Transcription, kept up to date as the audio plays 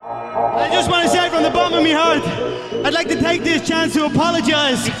I just want to say from the bottom of my heart, I'd like to take this chance to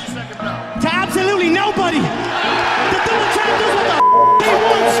apologize to absolutely nobody. The double champ does what the he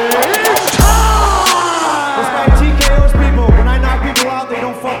wants. It's time! This guy TKOs people. When I knock people out, they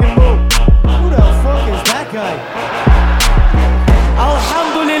don't fucking move. Who the fuck is that guy?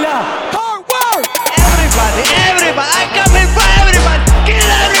 Alhamdulillah. Hard work! Everybody, I'm coming for everybody. Kill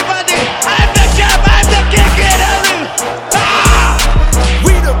everybody. I'm the champ, I'm the king, kill everybody.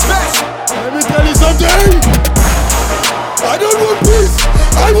 We the best. Let me tell you something. I don't want peace.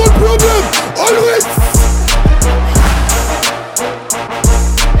 I want problem. Always.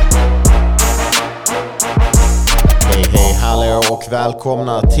 Hej, hallå och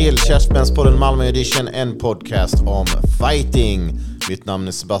välkomna till Käftsmällspodden Malmö Edition, en podcast om fighting. Mitt namn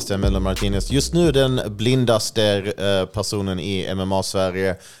är Sebastian Miller Martinez. Just nu den blindaste personen i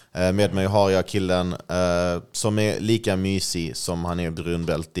MMA-Sverige. Med mig har jag killen som är lika mysig som han är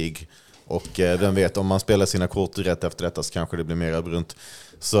brunbältig. Och vem vet, om man spelar sina kort rätt efter detta så kanske det blir mer brunt.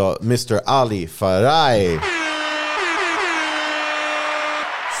 Så Mr. Ali Faraj.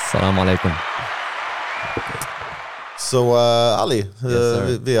 Salam alaikum. Så Ali,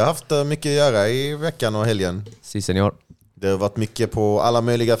 vi har haft mycket att göra i veckan och helgen. Si, senior. Det har varit mycket på alla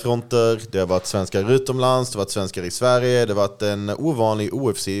möjliga fronter. Det har varit svenskar utomlands, det har varit svenskar i Sverige. Det har varit en ovanlig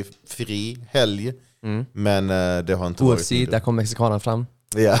UFC-fri helg. Men det har inte UFC, varit... där kom mexikanen fram.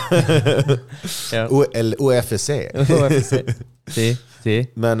 Ja. Ja. UFC. Si.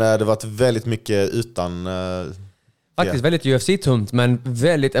 Men det har varit väldigt mycket utan... Faktiskt väldigt UFC-tunt, men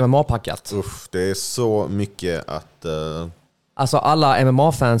väldigt MMA-packat. Det är så mycket att... Alltså alla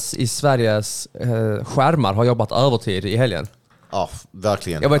MMA-fans i Sveriges skärmar har jobbat övertid i helgen. Ja,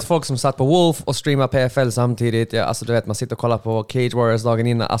 verkligen. Jag vet folk som satt på Wolf och streamade PFL samtidigt. Alltså du vet, man sitter och kollar på Cage Warriors dagen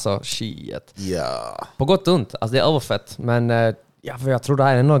innan. Alltså shit. Ja. På gott och ont. Alltså det är överfett. Men jag tror det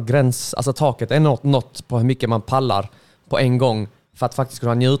här är någon gräns. Alltså taket är något på hur mycket man pallar på en gång för att faktiskt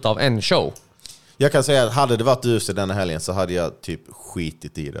kunna njuta av en show. Jag kan säga att hade det varit UFC denna helgen så hade jag typ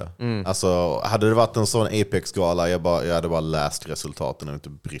skitit i det. Alltså, hade det varit en sån Apex-gala, jag hade bara läst resultaten och inte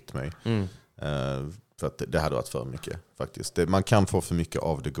brytt mig. För att det hade varit för mycket faktiskt. Man kan få för mycket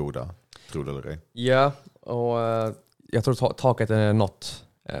av det goda, tror det eller ej. Ja, och jag tror taket är något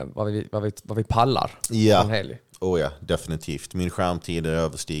vad vi pallar en helg. Ja, definitivt. Min skärmtid är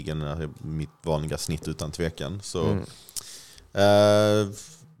överstigen mitt vanliga snitt utan tvekan. Så...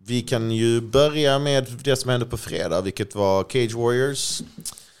 vi kan ju börja med det som hände på fredag, vilket var Cage Warriors.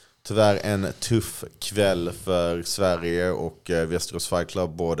 Tyvärr en tuff kväll för Sverige och Västerås Fight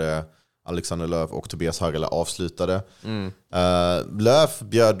Club. Både Alexander Löf och Tobias Harrele avslutade. Löf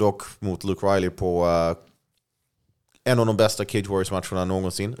bjöd dock mot Luke Riley på en av de bästa Cage Warriors-matcherna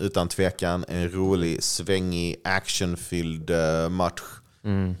någonsin. Utan tvekan en rolig, svängig, actionfylld match.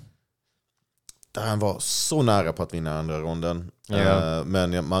 Där han var så nära på att vinna andra ronden.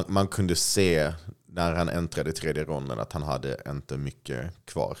 Men man kunde se när han äntrade i tredje ronden att han hade inte mycket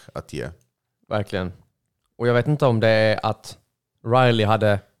kvar att ge. Verkligen. Och jag vet inte om det är att Riley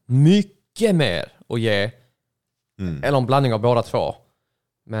hade mycket mer att ge. Eller en blandning av båda två.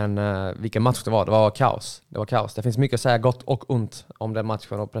 Men vilken match det var kaos. Det var kaos. Det finns mycket att säga gott och ont om den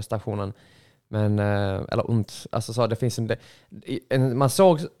matchen och prestationen. Men, eller ont. Alltså, så det finns man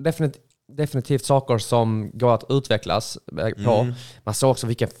såg definitivt saker som går att utvecklas på. Man såg också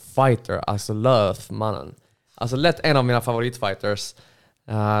vilken fighter, alltså Löf, mannen. Alltså lätt en av mina favoritfighters.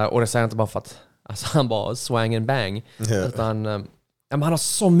 Och det säger jag inte bara för att alltså, han bara swang and bang. Utan han har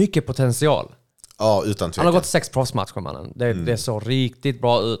så mycket potential. Ja, utan tvekan. Han har gått 6 proffsmatcher, mannen. Det såg riktigt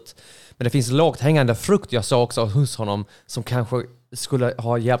bra ut. Men det finns lågt hängande frukt jag såg också hos honom som kanske skulle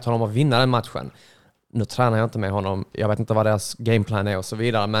ha hjälpt honom att vinna den matchen. Nu tränar jag inte med honom. Jag vet inte vad deras gameplan är och så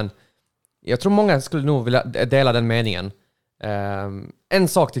vidare. Men jag tror många skulle nog vilja dela den meningen. En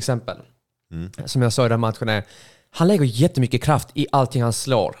sak till exempel som jag såg i den matchen är han lägger jättemycket kraft i allting han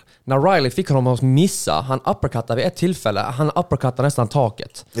slår. När Riley fick honom att missa, han uppercuttade vid ett tillfälle. Han uppercuttade nästan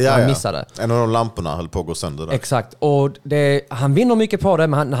taket. Han missade. En av de lamporna höll på att gå sönder där. Exakt. Och han vinner mycket på det,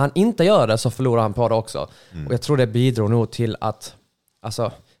 men när han inte gör det så förlorar han på det också. Och jag tror det bidrar nog till att...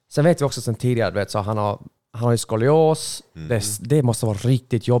 Alltså, sen vet vi också sen tidigare, så han har ju skolios. Det måste vara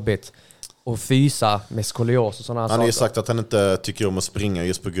riktigt jobbigt att fysa med skolios och sådana saker. Han har ju sagt att han inte tycker om att springa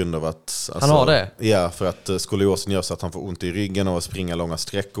just på grund av att... Alltså, han har det? Ja, för att skoliosen gör så att han får ont i ryggen av att springa långa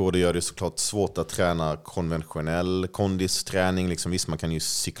sträckor. Det gör det såklart svårt att träna konventionell kondisträning. Liksom, visst, man kan ju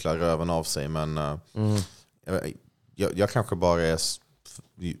cykla röven av sig, men jag kanske bara är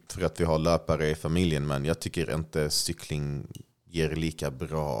för att vi har löpare i familjen, men jag tycker inte cykling ger lika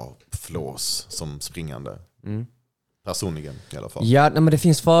bra flås som springande. Personligen i alla fall. Ja, men det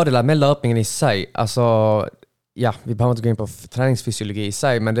finns fördelar med löpningen i sig. Alltså, ja, vi behöver inte gå in på träningsfysiologi i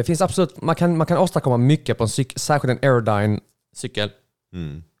sig, men det finns absolut, man kan åstadkomma mycket på en cykel, särskilt en Aerodyne-cykel.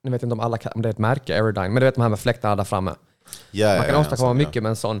 Jag vet inte om det är ett märke, Aerodyne, men du vet de här med fläktarna där framme. Man kan åstadkomma mycket med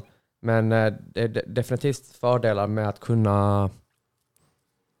en sån, men det är definitivt fördelar med att kunna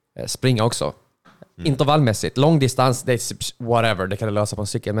springa också. Intervallmässigt, långdistans, det är whatever, det kan du lösa på en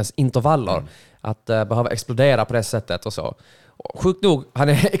cykel, men intervaller, att behöva explodera på det sättet och så. Sjukt nog, han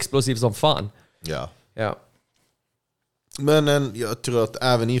är explosiv som fan. Ja. Men jag tror att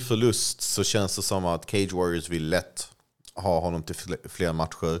även i förlust så känns det som att Cage Warriors vill lätt ha honom till fler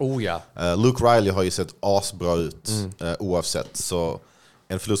matcher. Luke Riley har ju sett asbra ut oavsett, så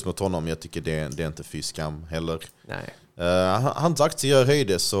en förlust mot honom, jag tycker det är inte fy skam heller. Nej. Hans aktie gör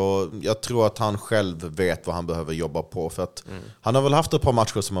höjde, så jag tror att han själv vet vad han behöver jobba på, för att han har väl haft ett par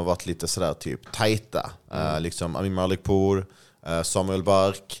matcher som har varit lite sådär typ tajta, liksom Amin Malikpour, Samuel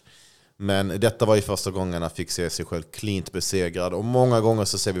Bark, men detta var ju första gången han fick se sig själv cleant besegrad, och många gånger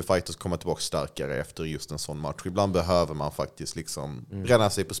så ser vi fighters komma tillbaka starkare efter just en sån match. Ibland behöver man faktiskt liksom bränna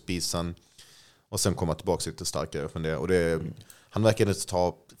sig på spisen och sen komma tillbaka lite starkare från det, och han verkar inte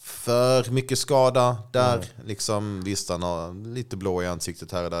ta för mycket skada där. Liksom, visst, han har lite blå i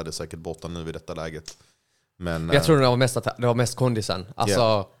ansiktet här och där. Det är säkert borta nu vid detta läget. Men jag tror det var mest kondisen.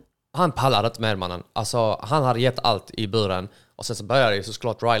 Alltså, han pallade inte med mannen. Alltså, han hade gett allt i buren. Och sen så började ju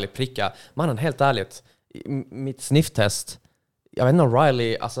såklart Riley pricka. Mannen, helt ärligt. Mitt snifftest. Jag vet inte om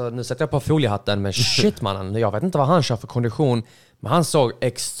Riley... Alltså, nu sätter jag på foliehatten. Men shit, mannen. Jag vet inte vad han kör för kondition. Men han såg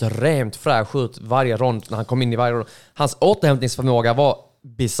extremt fräsch ut varje rond när han kom in i varje rond. Hans återhämtningsförmåga var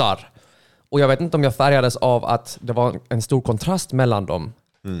bizarr. Och jag vet inte om jag färgades av att det var en stor kontrast mellan dem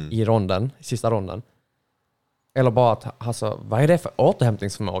i sista ronden. Eller bara att, alltså, vad är det för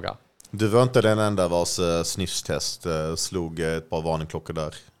återhämtningsförmåga? Du var inte den enda vars sniffstest slog ett par varningsklockor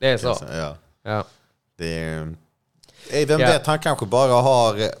där. Det är så? Ja. Vem vet, han kanske bara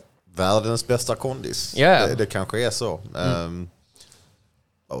har världens bästa kondis. Det kanske är så.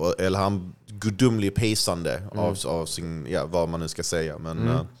 Eller han gudomlig pacande av sin, vad man nu ska säga.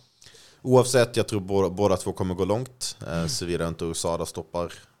 Men oavsett, jag tror båda två kommer gå långt. Såvida inte USADA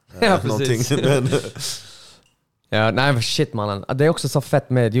stoppar någonting. Ja, nej, shit mannen. Det är också så fett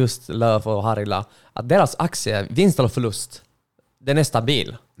med just Löv och Harila. Att deras aktie, vinst eller förlust, den är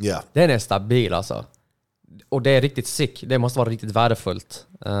stabil. Den är stabil alltså. Och det är riktigt sick. Det måste vara riktigt värdefullt.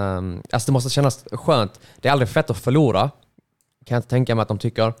 Alltså det måste kännas skönt. Det är aldrig fett att förlora. Kan jag inte tänka mig att de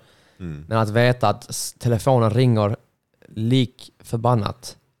tycker. Men att veta att telefonen ringer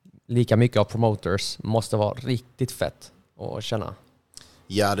lika mycket av promoters måste vara riktigt fett att känna.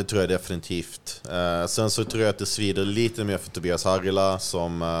 Ja, det tror jag definitivt. Sen så tror jag att det svider lite mer för Tobias Harila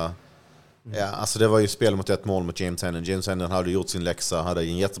som... alltså det var ju spel mot ett mål mot James Hendon. James Hendon hade gjort sin läxa, hade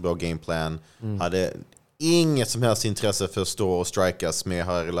en jättebra gameplan. Hade inget som helst intresse för att stå och strikas med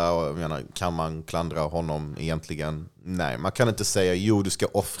Harila. Och jag menar, kan man klandra honom egentligen? Nej, man kan inte säga du ska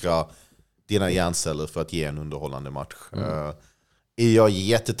offra dina hjärnceller för att ge en underhållande match. Är jag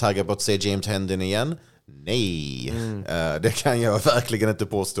jättetaggad på att se James Hendon igen? Nej, det kan jag verkligen inte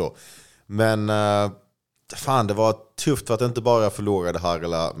påstå. Men fan, det var tufft för att inte bara förlorade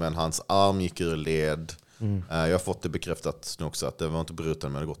Harila, men hans arm gick ur led. Jag har fått det bekräftat nu också att det var inte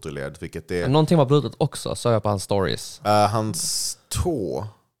bruten men det gått ur led. Vilket är... Någonting var brutet också, sa jag på hans stories. Hans tå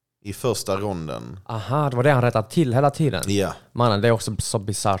i första ronden. Aha, det var det han rättade till hela tiden. Ja. Mannen, det är också så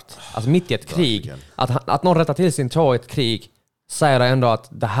bizarrt. Alltså mitt i ett krig, att någon rättar till sin tå i ett krig säger ändå att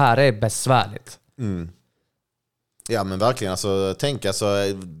det här är besvärligt. Ja, men verkligen. Alltså, tänk, alltså,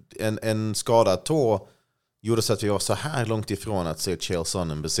 en skadad tå gjorde så att vi var så här långt ifrån att se Chael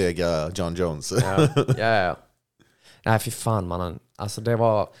Sonnen besegra John Jones. Ja. Nej, fy fan mannen. Alltså det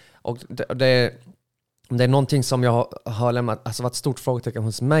var... Och det är någonting som jag har lämnat, alltså varit ett stort frågetecken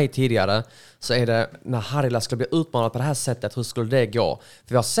hos mig tidigare, så är det när Harila skulle bli utmanad på det här sättet, hur skulle det gå? För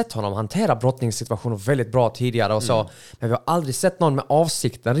vi har sett honom hantera brottningssituationer väldigt bra tidigare och så, men vi har aldrig sett någon med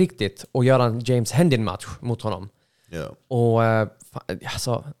avsikten riktigt att göra en James Hendon-match mot honom. Och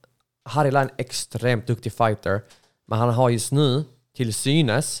alltså, Harila är en extremt duktig fighter, men han har just nu till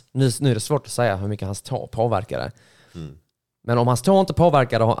synes, nu är det svårt att säga hur mycket hans tå påverkar det. Men om hans tå inte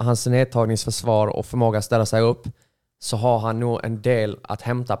påverkar hans nedtagningsförsvar och förmåga att ställa sig upp, så har han nog en del att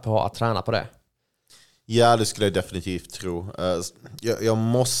hämta på att träna på det. Ja, det skulle jag definitivt tro. Jag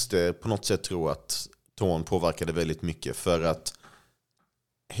måste på något sätt tro att tån påverkade väldigt mycket, för att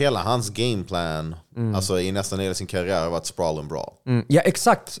hela hans gameplan, alltså i nästan hela sin karriär, har varit sprawl and brawl. Ja,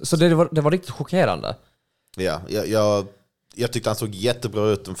 exakt. Så det var riktigt chockerande. Ja, jag tyckte han såg jättebra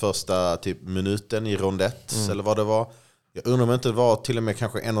ut den första typ minuten i rond 1 eller vad det var. Jag undrar om inte det var till och med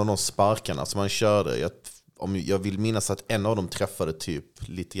kanske en av de sparkarna som han körde. Jag vill minnas att en av dem träffade typ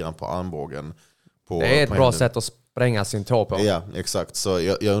lite grann på armbågen. Det är ett bra sätt att spränga sin tå på. Ja, exakt. Så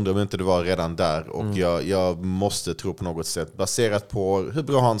jag undrar om inte det var redan där. Och jag måste tro på något sätt, baserat på hur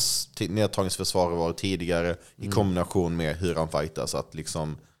bra hans nedtagningsförsvar var tidigare i kombination med hur han fightas, att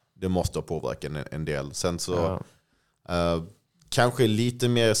liksom, det måste ha påverkat en del. Sen så kanske lite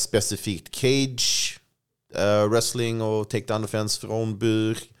mer specifikt cage wrestling och takedown defense från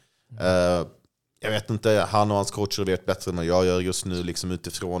bur. Jag vet inte, han och hans coacher vet bättre än vad jag gör just nu liksom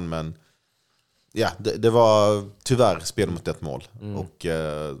utifrån, men ja, det var tyvärr spel mot ett mål. Och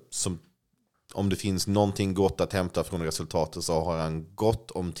om det finns någonting gott att hämta från resultatet så har han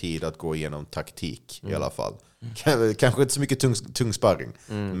gott om tid att gå igenom taktik i alla fall. Kanske inte så mycket tung sparring,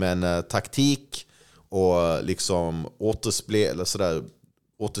 men taktik och liksom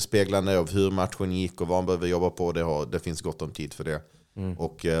återspeglande av hur matchen gick och vad man behöver jobba på, det finns gott om tid för det.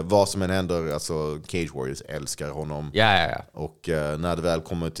 Och vad som än händer, alltså Cage Warriors älskar honom. Ja. Och när det väl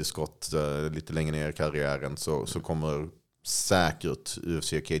kommer till skott lite längre ner i karriären så kommer säkert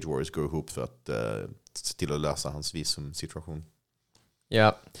UFC och Cage Warriors gå ihop för att se till att lösa hans visumsituation.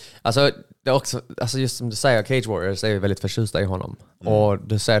 Ja, alltså, det är också, alltså just som du säger, Cage Warriors är ju väldigt förtjusta i honom. Och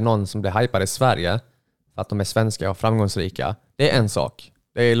du ser någon som blir hypad i Sverige för att de är svenska och framgångsrika. Det är en sak.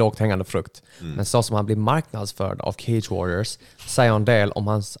 Det är lågt hängande frukt. Men så som han blir marknadsförd av Cage Warriors säger en del om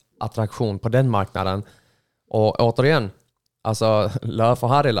hans attraktion på den marknaden. Och återigen, alltså Löf och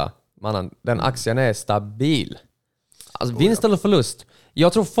Harila, mannen, den aktien är stabil. Alltså vinst eller förlust.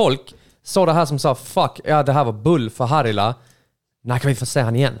 Jag tror folk såg det här som sa, fuck, ja det här var bull för Harila. När kan vi få se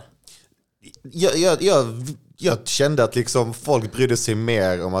han igen? Jag kände att liksom folk brydde sig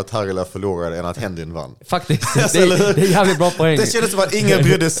mer om att Harila förlorade än att Hendon vann. Faktiskt, det är jävligt bra poäng. Det kändes som att ingen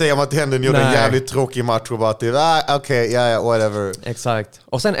brydde sig om att Hendon gjorde en jävligt tråkig match och bara typ, okej, whatever. Exakt.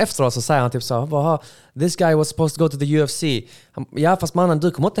 Och sen efteråt så säger han typ så, this guy was supposed to go to the UFC. Ja, fast mannen,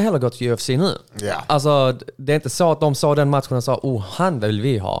 du kommer inte heller gå till UFC nu. Yeah. Alltså, det är inte så att de sa den matchen och sa, han vill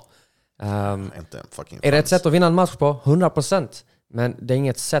vi ha. Inte en fucking är det ett sätt att vinna en match på? 100%. Men det är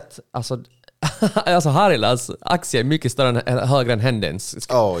inget sätt, alltså Harilas aktie är mycket större än, högre än Hendons.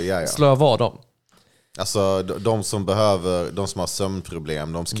 Slår jag vad dem? Alltså de som har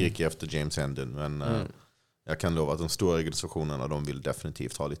sömnproblem, de skriker efter James Hendon, men jag kan lova att de stora organisationerna, de vill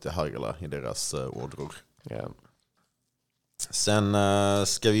definitivt ha lite Harila i deras ordror. Yeah. Sen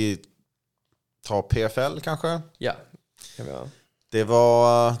ska vi ta PFL kanske? Ja, kan vi göra. Det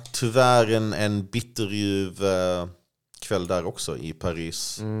var tyvärr en bitterljuv kväll där också i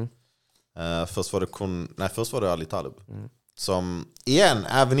Paris. Först var det Ali Talib. Som, igen,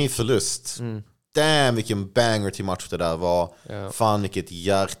 även i förlust. Damn, vilken banger till match det där var. Fan, vilket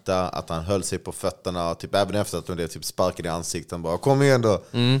hjärta att han höll sig på fötterna. Typ, även efter att de blev typ sparkade i ansikten. Bara, kom igen då.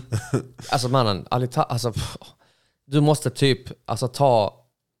 Alltså mannen, alltså, du måste typ ta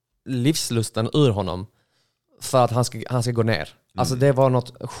livslusten ur honom för att han ska gå ner. Alltså det var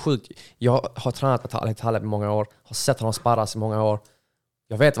något sjukt. Jag har tränat med Ali Talib i många år. Har sett honom sparras i många år.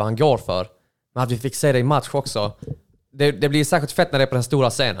 Jag vet vad han går för. Men att vi fick se det i match också. Det blir säkert fett när det är på den stora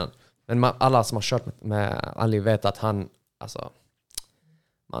scenen. Men alla som har kört med Ali vet att han, alltså,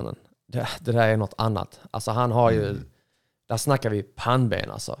 mannen, det där är något annat. Alltså han har ju, där snackar vi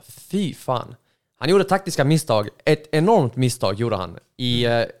pannben alltså. Fy fan. Han gjorde taktiska misstag. Ett enormt misstag gjorde han i,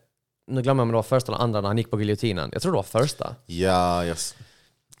 nu glömmer jag om det var första eller andra när han gick på giljotinen. Jag tror det var första. Ja, yes.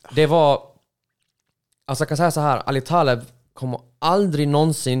 Det var, alltså jag kan säga så här, Ali Talib kommer aldrig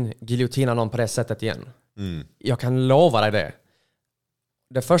någonsin giljotina någon på det sättet igen. Jag kan lova dig det.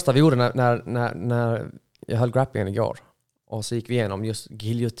 Det första vi gjorde när jag höll grapplingen igår och så gick vi igenom just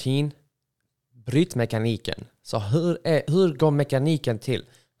giljotin, brytmekaniken. Så hur går mekaniken till?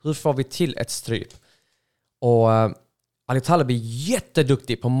 Hur får vi till ett stryp? Och Ali Talib är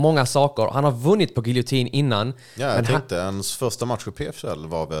jätteduktig på många saker. Han har vunnit på giljotin innan. Ja, jag tänkte hans första match för PFL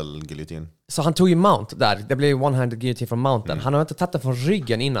var väl giljotin. Så han tog ju mount där. Det blev one-handed guillotine från mounten. Han har inte tagit det från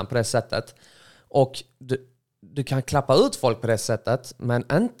ryggen innan på det sättet. Och du kan klappa ut folk på det sättet, men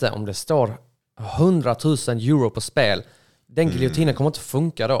inte om det står 100 000 euro på spel. Den giljotinen kommer inte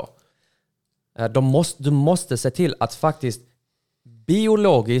funka då. Du måste se till att faktiskt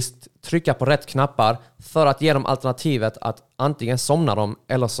biologiskt trycka på rätt knappar för att ge dem alternativet att antingen somna dem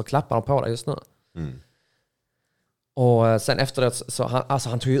eller så klappar de på dig just nu. Och sen efteråt så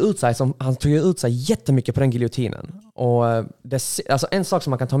han tog ju ut sig jättemycket på den giljotinen. Och alltså en sak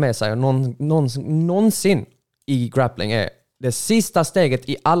som man kan ta med sig någonsin i grappling är det sista steget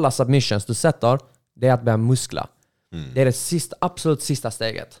i alla submissions du sätter, det är att börja muskla. Det är det absolut sista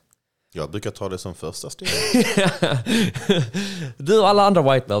steget. Jag brukar ta det som första steg. Du och alla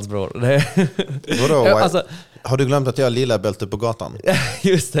andra white belts, bror. Vadå? Alltså, har du glömt att jag har lila bälte på gatan?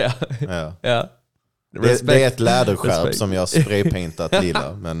 just det. Ja. Ja. Det är ett läderskärp Respect. som jag spraypaintat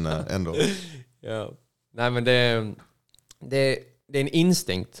lila, men ändå. Ja. Nej, men det är en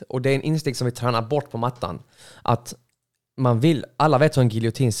instinkt. Och det är en instinkt som vi tränar bort på mattan. Att alla vet hur en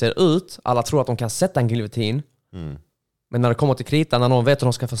giljotin ser ut. Alla tror att de kan sätta en giljotin. Men när det kommer till kritan, när någon vet hur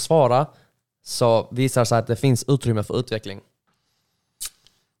de ska försvara, så visar det sig att det finns utrymme för utveckling.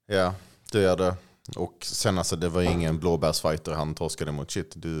 Ja, det gör det. Och sen alltså, det var ingen blåbärsfighter han torskade mot.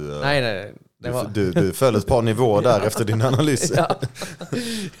 Shit, Nej. Du föll ett par nivåer där efter din analys. Ja.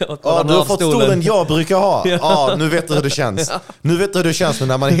 Du har fått stolen jag brukar ha. Nu vet du hur det känns. Nu vet du hur det känns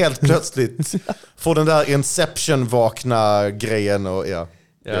när man helt plötsligt får den där Inception-vakna grejen. Och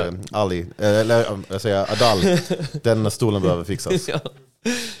Ali, eller jag säger Adal. Den stolen behöver fixas.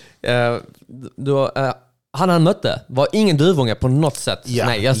 Han mötte var ingen duvunge på något sätt. Ja,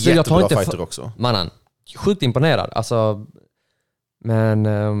 nej, jag tar jättebra inte fighter också. Mannen, sjukt imponerad. Alltså, men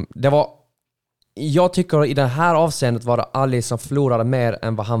det var... Jag tycker i det här avseendet var det Ali som förlorade mer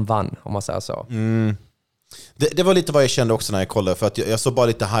än vad han vann, om man säger så. Det var lite vad jag kände också när jag kollade. För att jag såg bara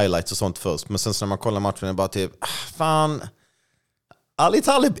lite highlights och sånt först. Men sen så när man kollar matchen är det bara typ... Fan... Ali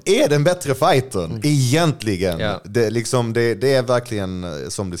Talib är den bättre fightern, egentligen. Ja. Det är verkligen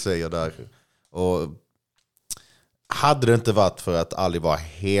som du säger där. Och hade det inte varit för att Ali var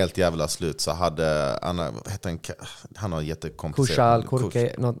helt jävla slut så hade han har jättekomplicerat.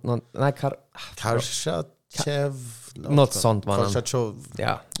 Karshachev. Något sånt, mannen. Karshachev.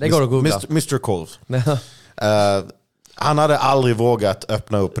 Ja, det går att googla. Mr. Kolv. Han hade aldrig vågat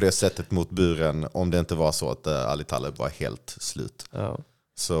öppna upp på det sättet mot buren om det inte var så att Ali Talib var helt slut. Ja.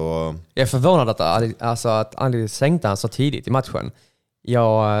 Så... Jag är förvånad att Ali sänkte han så tidigt i matchen.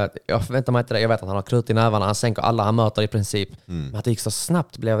 Jag förväntar mig inte det. Jag vet att han har krut i nävarna. Han sänker alla han möter i princip. Men att det gick så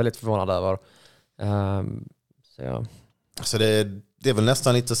snabbt blev jag väldigt förvånad över. Så ja. Så det är väl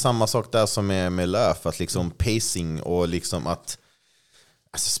nästan lite samma sak där som med Löf. Att liksom pacing och liksom att...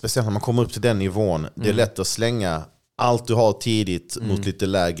 Alltså speciellt när man kommer upp till den nivån. Det är lätt att slänga allt du har tidigt mot lite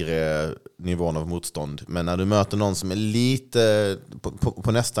lägre nivån av motstånd. Men när du möter någon som är lite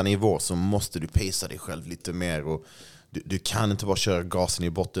på nästa nivå så måste du pacea dig själv lite mer. Och du kan inte bara köra gasen i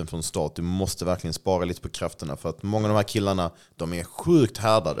botten från start. Du måste verkligen spara lite på krafterna. För att många av de här killarna, de är sjukt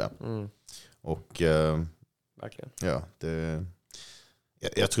härdade. Och Verkligen. ja,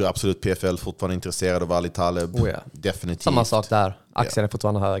 jag tror absolut PFL fortfarande är intresserad av Ali Talib. Definitivt. Samma sak där. Aktien är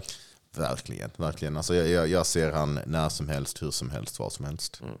fortfarande hög. Verkligen. Alltså jag ser han när som helst, hur som helst, vad som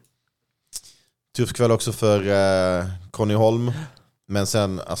helst. Tuff kväll också för Conny Holm. Men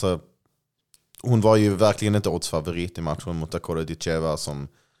sen, alltså, hon var ju verkligen inte oddsfavorit i matchen mot Dakota Ditcheva som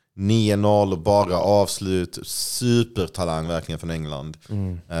 9-0 och bara avslut. Supertalang verkligen från England.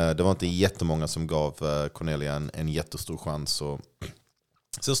 Det var inte jättemånga som gav Cornelia en jättestor chans. Och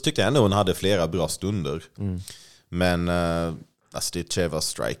så tyckte jag ändå hon hade flera bra stunder. Men alltså Ditchevas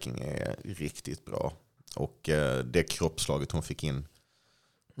striking är riktigt bra. Och det kroppslaget hon fick in.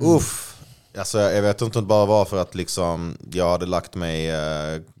 Alltså jag vet inte om det bara var för att liksom jag hade lagt mig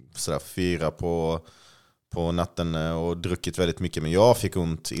sådär 4 på natten och druckit väldigt mycket. Men jag fick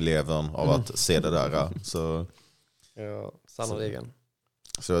ont i levern av att se det där. Så, ja, sannoliken.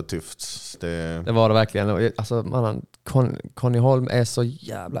 Så det var tufft. Det var det verkligen. Alltså, Conny Holm är så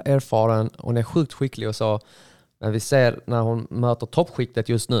jävla erfaren. Hon är sjukt skicklig och så. Men vi ser när hon möter toppskiktet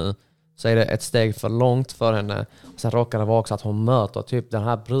just nu så är det ett steg för långt för henne. Och sen råkar det vara också att hon möter typ den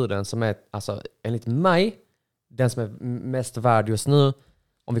här bruden som är, alltså enligt mig, den som är mest värd just nu.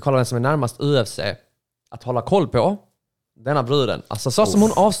 Om vi kollar den som är närmast UFC att hålla koll på, denna bruden. Alltså så som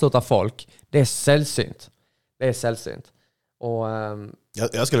hon avslutar folk, det är sällsynt. Och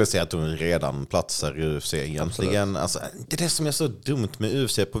jag skulle säga att hon redan platsar i UFC egentligen. Alltså, det är det som är så dumt med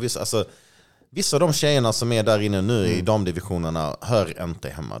UFC på vissa av de tjejerna som är där inne nu i damdivisionerna hör inte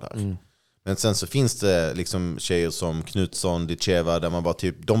hemma där. Men sen så finns det liksom tjejer som Knutsson, Ditcheva där man bara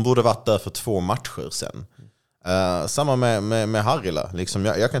typ, de borde varit där för 2 matcher sen. Samma med Harila. Liksom,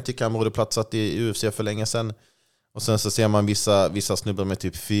 jag kan tycka han borde platsat i UFC för länge sedan. Och sen så ser man vissa snubbar med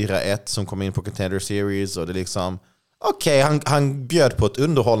typ 4-1 som kommer in på Contender Series och det är liksom okej, han bjöd på ett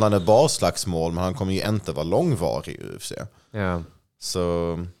underhållande barslagsmål men han kommer ju inte vara långvarig i UFC. ja.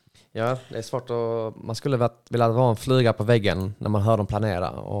 Så Ja, det är svårt att... Man skulle vilja vara en flyga på väggen när man hör dem planera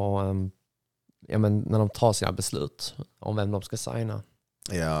och när de tar sina beslut om vem de ska signa.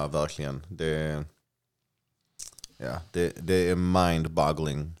 ja, verkligen. Det är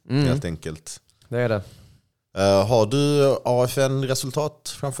mind-boggling helt enkelt. Det är det. Har du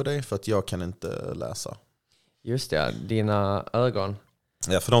AFN-resultat framför dig? För att jag kan inte läsa. Just det, dina ögon.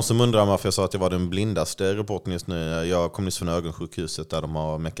 Ja, för de som undrar varför jag sa att jag var den blindaste reportern just nu. Jag kom nyss från ögonsjukhuset där de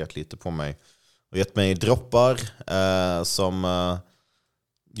har meckat lite på mig. Och gett mig droppar som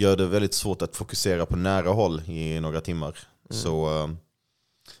gör det väldigt svårt att fokusera på nära håll i några timmar. Så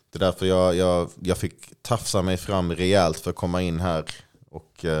det är därför jag fick tafsa mig fram rejält för att komma in här.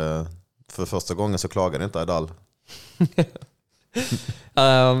 Och för första gången så klagade inte Adal.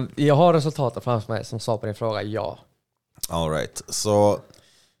 Jag har resultatet framför mig som svar på din fråga, ja. All right. Så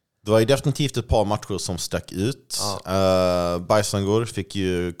det var ju definitivt ett par matcher som stack ut. Bajsangor fick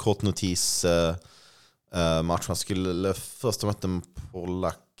ju kort notis matchen skulle första möten på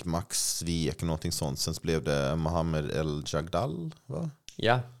Lack Max Vik någonting sånt. Sen blev det Mohammed El Jagdal, va?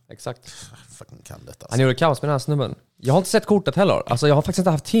 Ja, exakt. Fucking kan detta. Han gjorde kaos med den här snubben. Jag har inte sett kortet heller. Alltså jag har faktiskt inte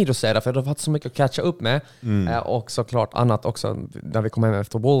haft tid att se det, för jag har haft så mycket att catcha upp med. Och såklart annat också, när vi kom hem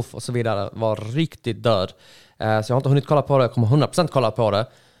efter Wolf och så vidare, var riktigt död. Så jag har inte hunnit kolla på det, jag kommer 100% kolla på det.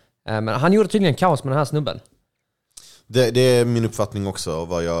 Men han gjorde tydligen kaos med den här snubben. Det är min uppfattning också,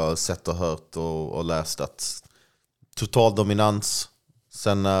 vad jag har sett och hört och läst, att total dominans.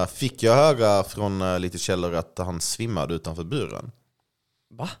 Sen fick jag höra från lite källor att han svimmade utanför buren.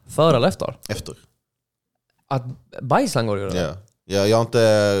 Va? Före eller efter? Efter. Att Bajsangor gjorde det? Ja. Jag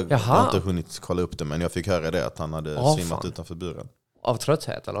har inte hunnit kolla upp det, men jag fick höra det, att han hade svimmat utanför buren. Av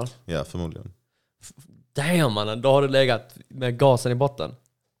trötthet eller? Ja, förmodligen. Damn mannen, då har du legat med gasen i botten.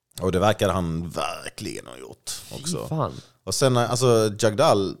 Och det verkade han verkligen ha gjort också. Fan. Och sen, alltså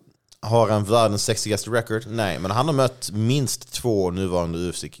Jagdal, har han världens sexigaste record? Nej, men han har mött minst 2 nuvarande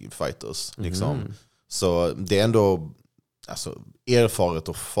UFC-fighters. Liksom. Så det är ändå alltså, erfaret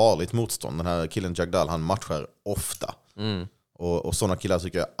och farligt motstånd. Den här killen Jagdal, han matchar ofta. Och sådana killar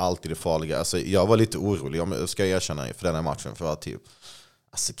tycker jag alltid är farliga. Alltså, jag var lite orolig, jag ska erkänna, för den här matchen. För att typ,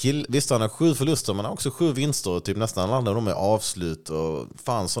 alltså, visst, han har 7 förluster, men han har också 7 vinster. Och typ nästan alla de är avslut. Och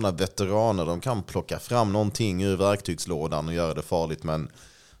fan, sådana veteraner, de kan plocka fram någonting ur verktygslådan och göra det farligt. Men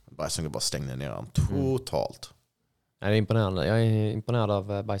Bajsangor bara stängde ner han totalt. Jag är imponerad. Jag är imponerad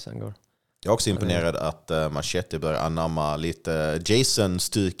av Bajsangor. Jag är också imponerad att Machete börjar anamma lite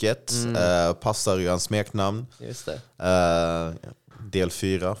Jason-stycket. Passar ju hans smeknamn. Just det. Del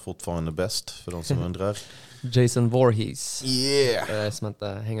 4, fortfarande bäst för de som undrar. Jason Voorhees. Yeah! Som inte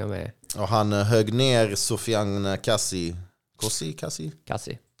hänger med. Och han högg ner Sofian Kassi.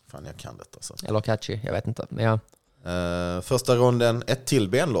 Kassi. Fan, jag kan detta. Så. Eller Kachi, jag vet inte. Men ja. Första ronden, ett till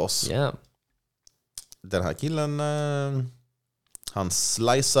benlås. Yeah. Den här killen, han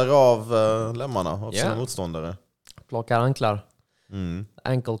slicear av lemmarna av sina motståndare. Plockar anklar.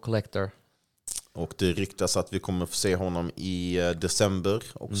 Ankle collector. Och det ryktas att vi kommer få se honom i december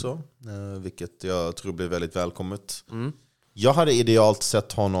också. Vilket jag tror blir väldigt välkommet. Jag hade idealt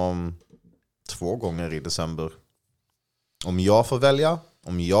sett honom 2 gånger i december. Om jag får välja,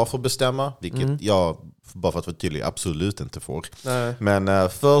 om jag får bestämma, vilket jag, bara för att vara tydlig, absolut inte får. Nej. Men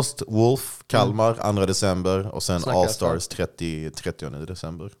först Wolf, Kalmar, 2 december och sen Snackar All-Stars 30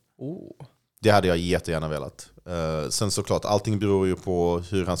 december. Oh. Det hade jag jättegärna velat. Sen såklart, allting beror ju på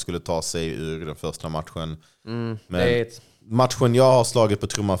hur han skulle ta sig ur den första matchen. Men matchen jag har slagit på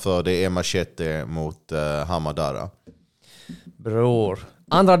trumman för, det är Machete mot Hamadara. Bror.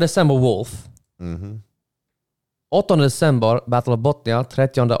 2 december Wolf. 8 december Battle of Botnia,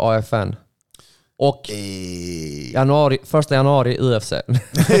 30 AFN. Och 1 januari UFC.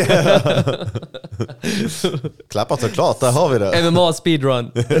 Klappat och klart, där har vi det. MMA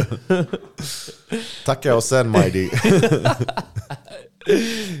speedrun. Tackar och sen Mighty.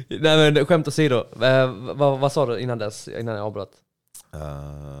 Nej men skämt åsido. Vad sa du innan jag avbröt?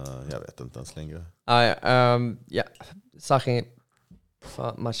 Jag vet inte ens längre. Sachi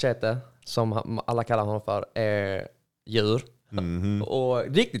Machete, som alla kallar honom för, är djur.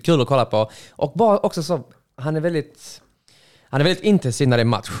 Och riktigt kul att kolla på. Och bara också så, han är väldigt intensiv när det är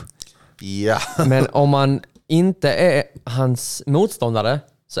match. Ja. Men om man inte är hans motståndare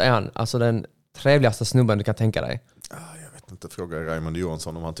så är han alltså den trevligaste snubben du kan tänka dig. Jag vet inte, fråga Raymond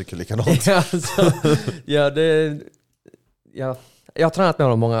Johansson om han tycker likadant. Jag har tränat med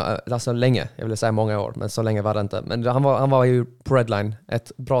honom länge, jag vill säga många år, men så länge var det inte. Men han var ju på Redline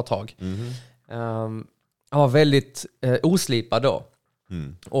ett bra tag. Han var väldigt oslipad då.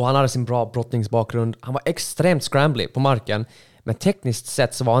 Och han hade sin bra brottningsbakgrund. Han var extremt scrambly på marken. Men tekniskt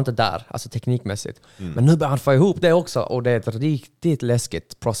sett så var han inte där, alltså teknikmässigt. Men nu börjar han få ihop det också. Och det är ett riktigt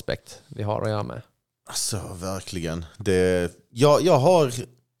läskigt prospect vi har att göra med. Alltså, verkligen. Jag har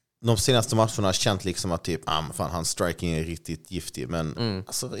de senaste matcherna har känt liksom att typ, fan, hans striking är riktigt giftig. Men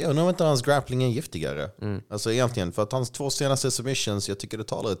alltså, jag undrar inte hans grappling är giftigare. Alltså egentligen, för att hans 2 senaste submissions, jag tycker det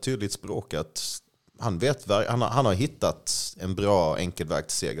talar ett tydligt språk att han vet, han har hittat en bra enkel väg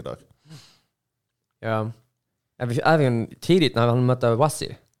till seger där. Ja. Även tidigt när han mötte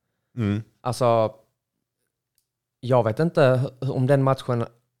Wassi. Alltså, jag vet inte om den matchen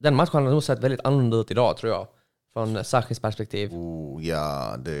har nog sett väldigt annorlunda ut idag, tror jag. Från Sachins perspektiv.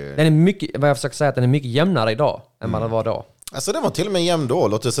 Ja, Den är mycket, vad jag försöker säga, att den är mycket jämnare idag än vad den var då. Alltså den var till och med jämn då.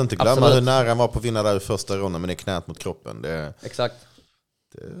 Låt oss inte glömma Absolut. hur nära han var på att vinna där i första ronden, men det är knät mot kroppen. Exakt.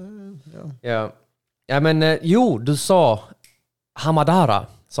 Ja, men jo, du sa Hamadara,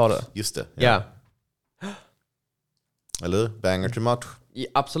 sa du. Just det. Ja. Eller banger till match. Ja,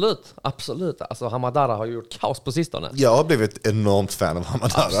 absolut. Alltså Hamadara har ju gjort kaos på sistone. Jag har blivit enormt fan av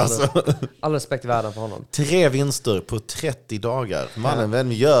Hamadara. Alltså. All respekt i världen för honom. 3 vinster på 30 dagar. Mannen,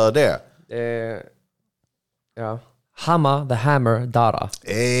 vem gör det? Ja. Hama the Hammer Dara.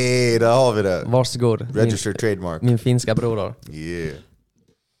 Där har vi det. Varsågod. Registered trademark. Min finska broder. Yeah.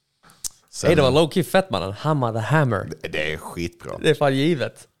 Hej, det var low-key fett, mannen. Hama the Hammer. Det är skitbra. Det är fan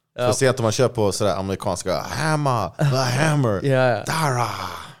givet. Speciellt om man kör på sådär amerikanska Hammer, the Hammer, Ja. Dara.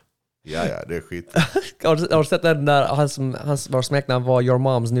 Ja, det är skit. Har du sett den där hans var smeknamn var Your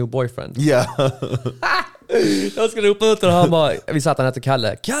Mom's New Boyfriend? Ja. Jag skulle ropa ut och han bara, vi satt han hette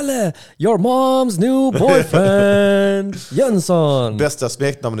Kalle, Your Mom's New Boyfriend, Jönsson. Bästa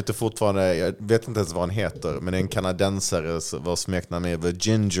smeknamnet är fortfarande, jag vet inte ens vad han heter, men en kanadensare var smeknamn med The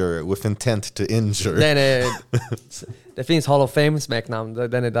Ginger with intent to injure. Det finns Hall of Fame smeknamn,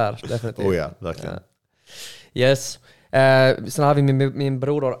 den är där definitivt. Oh ja, verkligen. Yes. Sen har vi min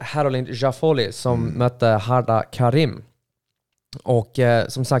broder Harolind Jafoli som mötte Harda Karim. Och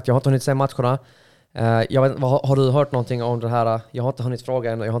som sagt, jag har inte hunnit se matcherna. Jag vet, har du hört någonting om det här? Jag har inte hunnit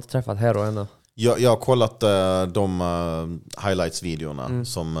fråga ännu, jag har inte träffat Hero ännu. Jag har kollat de highlights-videorna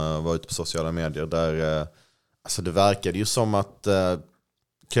som var ute på sociala medier där alltså det verkade ju som att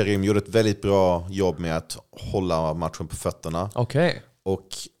Karim gjorde ett väldigt bra jobb med att hålla matchen på fötterna. Okej. Och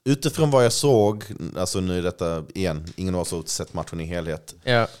utifrån vad jag såg, alltså nu är detta igen, ingen av oss har sett matchen i helhet.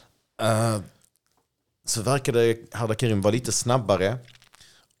 Ja. Så verkade Harda Karim vara lite snabbare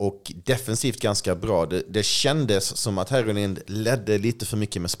och defensivt ganska bra. Det kändes som att Harolind ledde lite för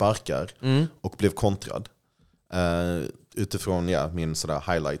mycket med sparkar och blev kontrad. Utifrån min sådär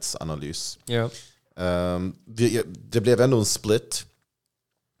highlights-analys. Ja. Det blev ändå en split.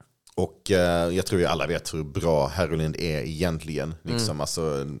 Och jag tror ju alla vet hur bra Harolind är egentligen. Liksom.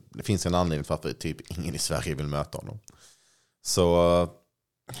 Alltså, det finns en anledning för att typ ingen i Sverige vill möta honom. Så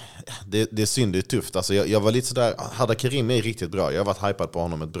det är synd, det är tufft. Alltså, jag var lite sådär, Harda Karim är riktigt bra. Jag har varit hypad på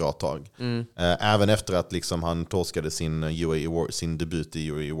honom ett bra tag. Även efter att liksom, han torskade sin debut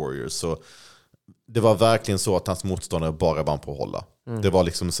i UAE Warriors. Så det var verkligen så att hans motståndare bara vann på att hålla. Det var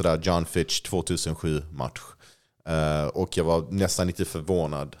liksom sådär John Fitch 2007-match. Och jag var nästan lite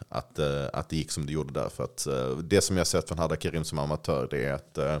förvånad att det gick som det gjorde där. För att det som jag sett från Harda Karim som amatör, det är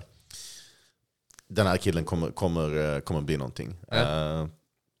att den här killen kommer bli någonting.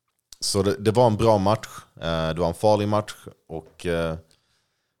 Så det var en bra match. Det var en farlig match. Och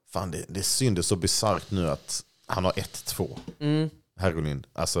fan, det är synd, det är så bizarrt nu att han har 1-2. Harolind.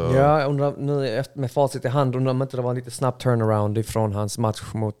 Alltså, Ja, jag undrar nu med facit i hand, undrar om inte det var en lite snabb turnaround ifrån hans match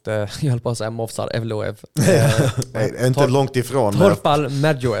mot, jag höll på att säga Movsar Evloev. inte långt ifrån. Torpal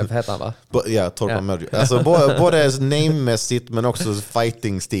Medjoev heter han, va? Ja, Torpal Medjoev. Alltså, både name-mässigt men också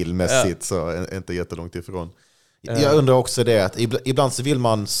fighting-stilmässigt så är inte jättelångt ifrån. Jag undrar också det att ibland så vill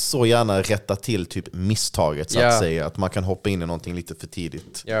man så gärna rätta till typ misstaget så att säga. Att man kan hoppa in i någonting lite för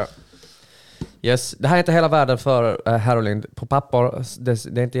tidigt. Ja. Yes. Det här är inte hela världen för Harolind. På papper,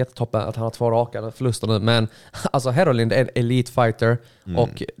 det är inte jättetoppen att han har 2 raka förluster nu. Men alltså Harolind är en elite fighter.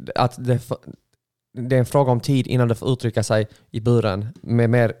 Och att det är en fråga om tid innan det får uttrycka sig i buren med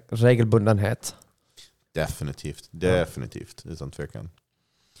mer regelbundenhet. Definitivt, utan tvekan.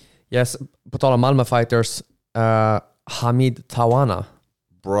 Yes. På tal om Malmö fighters, Hamid Tawana.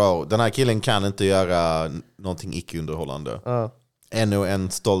 Bro, den här killen kan inte göra någonting icke-underhållande. Ännu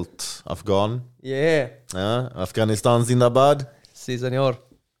en stolt afghan. Yeah. Ja, Afghanistan Zindabad. Si, senior.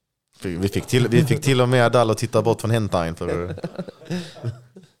 Vi fick till och med Dall att titta bort från Hentain för.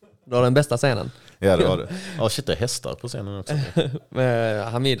 Det var den bästa scenen. Ja, det var det. Shit, det är hästar på scenen också.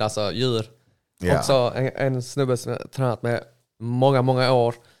 Hamid, alltså djur. Yeah. Också en snubbe som jag tränat med många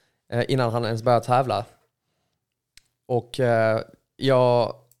år innan han ens började tävla. Och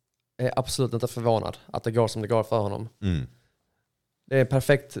jag är absolut inte förvånad att det går som det går för honom. Det är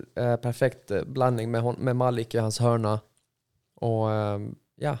en perfekt blandning med Malik i hans hörna. Och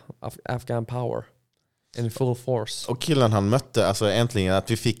Afghan power in full force. Och killen han mötte, alltså äntligen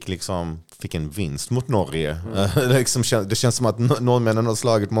att vi fick en vinst mot Norge. Det känns som att norrmännen har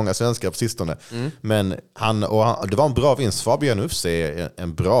slagit många svenskar på sistone. Men det var en bra vinst. Fabian Uffe är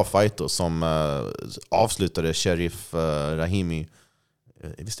en bra fighter som avslutade Sheriff Rahimi.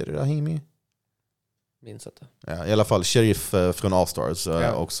 Visst är det Rahimi? Minns inte. Ja, i alla fall Sheriff från All-Stars,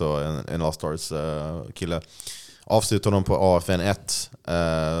 också en All-Stars kille. Avslutade honom på AFN 1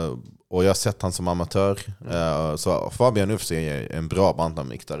 och jag har sett han som amatör. Så Fabian Uffe är en bra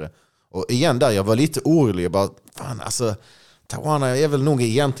bantamviktare. Och igen där, jag var lite orolig. Jag bara, fan alltså, Tawana är väl nog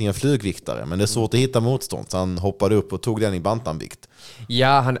egentligen flygviktare, men det är svårt att hitta motstånd. Så han hoppade upp och tog den i bantamvikt.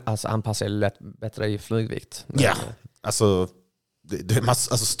 Ja, han passar lätt bättre i flygvikt. Men, ja, alltså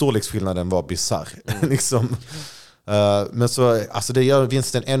storleksskillnaden var bizarr. liksom. Men så, alltså det gör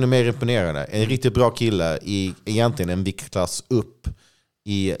vinsten ännu mer imponerande. En riktigt bra kille i egentligen en viktklass upp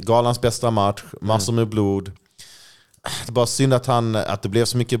i galans bästa match, massor med blod. Det är bara synd att det blev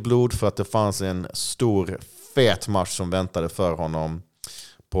så mycket blod, för att det fanns en stor fet match som väntade för honom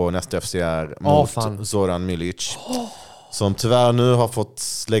på nästa FCR mot Zoran Milic. Som tyvärr nu har fått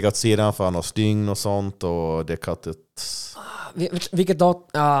lägga åt sidan för han har stygn och sånt, och det kattet. Vilket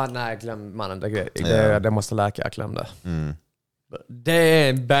nej, glöm mannen. Det måste läka, jag glömde. Det är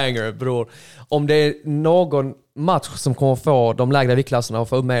en banger, bror. Om det är någon match som kommer få de lägre viktklasserna och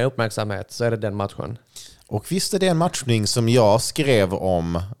få mer uppmärksamhet, så är det den matchen. Och visst är det en matchning som jag skrev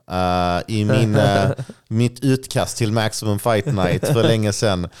om i mitt utkast till Maximum Fight Night för länge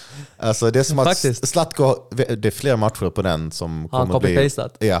sedan. Alltså det är som att Zlatko, det är fler matcher på den som han kommer bli...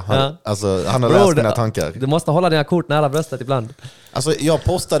 Alltså, han har läst mina tankar. Du måste hålla dina kort nära bröstet ibland. Alltså jag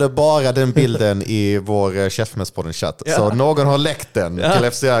postade bara den bilden i vår Chefmässpodden-chatt. Så någon har läckt den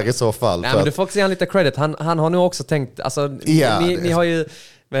till FCR i så fall. Ja, men du får också ge han lite credit. Han har nu också tänkt... Alltså, ni har ju...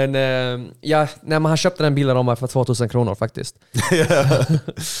 Men men han köpte den bilden av mig för 2000 kronor faktiskt.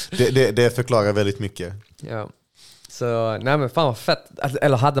 det förklarar väldigt mycket. Ja. Så men fan vad fett.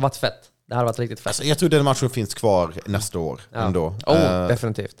 Eller hade varit fett. Det hade varit riktigt fett. Alltså, jag tror den matchen finns kvar nästa år ändå.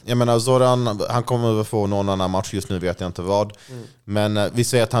 Definitivt. Jag menar, Zoran, han kommer att få någon annan match, just nu vet jag inte vad. Men vi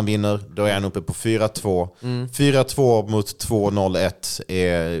säger att han vinner, då är han uppe på 4-2. 4-2 mot 2-0-1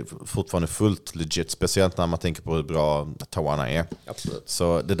 är fortfarande fullt legit, speciellt när man tänker på hur bra Tawana är. Absolut.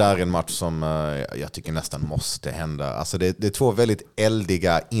 Så det där är en match som jag tycker nästan måste hända. Alltså det är två väldigt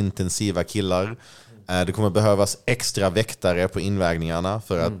eldiga, intensiva killar. Det kommer behövas extra väktare på invägningarna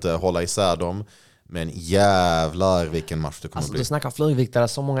för att hålla isär dem. Men jävlar vilken match det kommer bli. Du snackar flygviktare,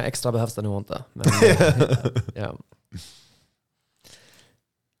 så många extra behövs det nog inte. Men, det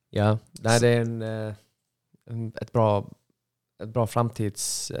är ett bra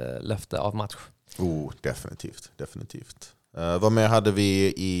framtidslöfte av match. Definitivt. Vad mer hade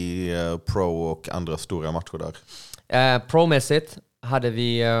vi i pro och andra stora matcher där? Pro-mässigt hade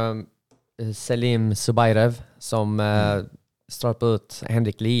vi Selim Zubayrev som ströp ut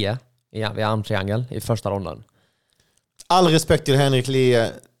Henrik Lie vid armtriangel i första ronden. All respekt till Henrik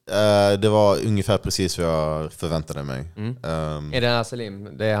Lie. Det var ungefär precis vad jag förväntade mig. Är det här Selim?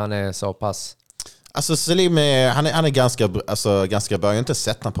 Han är så pass... Alltså Selim han är ganska bra. Jag har inte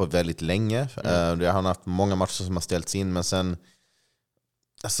sett honom på väldigt länge. Han har haft många matcher som har ställts in, men sen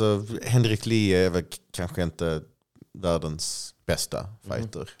alltså Henrik Lie är väl kanske inte världens bästa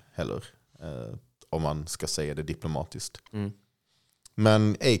fighter heller. Om man ska säga det diplomatiskt.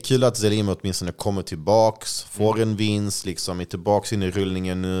 Men kul att Selim åtminstone kommer tillbaks, får en vinst, liksom är tillbaks in i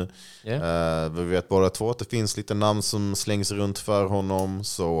rullningen nu. Vi vet båda två att det finns lite namn som slängs runt för honom.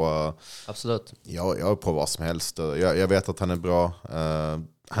 Så absolut. Jag är på vad som helst. Jag vet att han är bra.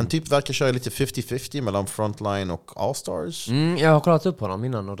 Han typ verkar köra lite 50-50 mellan Frontline och All-Stars. Jag har kollat upp på honom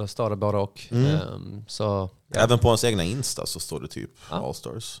innan och där står det både och. Även på hans egna Insta så står det typ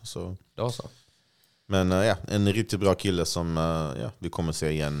All-Stars. Så. Men en riktigt bra kille som vi kommer se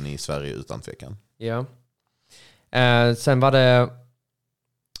igen i Sverige utan tvekan. Ja. Sen var det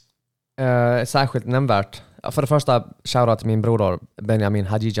särskilt nämnvärt. För det första, shoutout till min broder Benjamin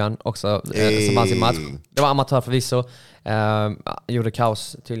Hajijan också, som fanns i match. Det var amatör förvisso. Gjorde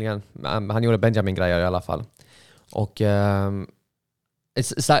kaos tydligen. Han gjorde Benjamin-grejer i alla fall. Och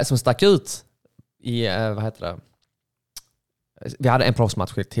som stack ut i, vad heter det? Vi hade en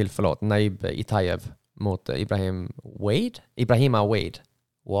proffsmatch till, Naib Itayev mot Ibrahima Wade.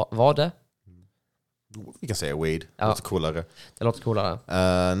 Var det? Vi kan säga Wade. Det låter coolare. Det låter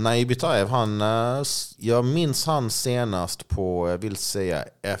coolare. Naib Itayev, jag minns han senast på, jag vill säga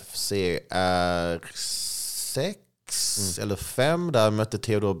FCR 6 eller 5, där mötte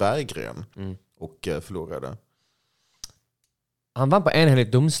Theodor Berggren och förlorade. Han vann på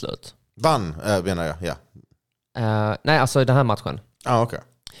enhälligt domslut. Vann, menar jag, ja. Nej, alltså i den här matchen. Okej.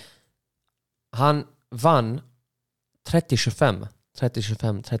 Han vann 30-25.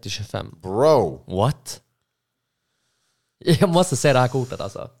 30-25. Bro. What? Jag måste se det här kortet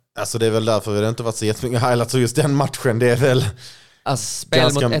alltså. Alltså det är väl därför det inte varit så jättemycket highlights just den matchen. Det är väl... Alltså, spel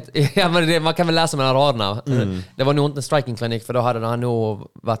ganska... mot ett, ja, men man kan väl läsa mellan raderna. Det var nog inte en striking clinic, för då hade han nog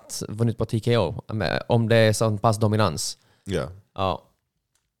vunnit på TKO. Om det är sån pass dominans. Ja. Ja.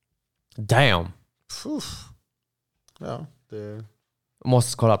 Damn. Ja, det...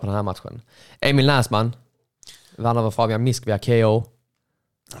 Måste kolla på den här matchen. Emil Näsman vann över Fabian Misk via KO.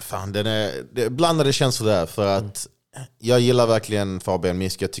 Fan, det är blandade känslor där. För att jag gillar verkligen Fabian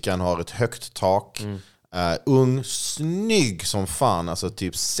Misk. Jag tycker han har ett högt tak. Ung, snygg som fan. Alltså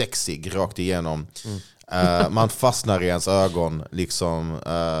typ sexig rakt igenom. Man fastnar i hans ögon. Liksom,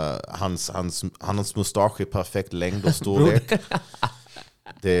 hans mustasch är perfekt längd och storlek.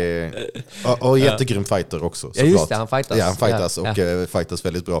 Och jättegrym fighter också, såklart. Ja, just det, han fightas. Ja, han fightas och fightas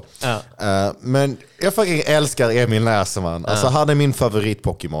väldigt bra. Ja. Men jag faktiskt älskar Emil Näsman. Alltså, han är min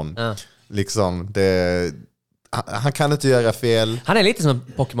favorit-Pokémon. Liksom, han kan inte göra fel. Han är lite som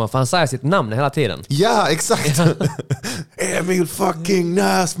Pokémon, för han säger sitt namn hela tiden. Ja, exakt. Emil fucking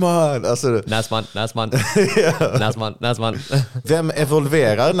Näsman. Alltså, Näsman. Näsman. Vem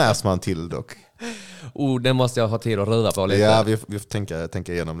evolverar Näsman till dock? Det måste jag ha tid att röra på lite. Ja, vi får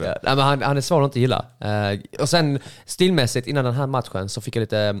tänka igenom det. Ja, men han är svår att inte gilla. Och sen stilmässigt innan den här matchen så fick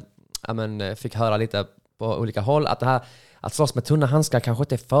jag fick höra lite på olika håll att det här att slåss med tunna handskar kanske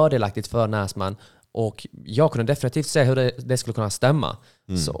inte är fördelaktigt för Näsman. Och jag kunde definitivt se hur det skulle kunna stämma.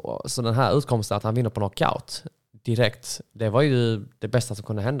 Så den här utkomsten att han vinner på knockout direkt, det var ju det bästa som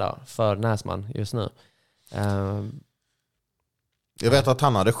kunde hända för Näsman just nu. Jag vet att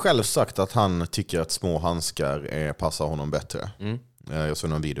han hade själv sagt att han tycker att små handskar passar honom bättre. Jag såg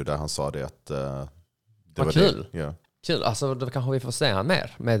någon video där han sa det att det var kul. Det. Yeah. Kul, alltså då kanske vi får se han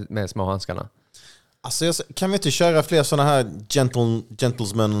mer med små handskarna. Alltså, kan vi inte köra fler sådana här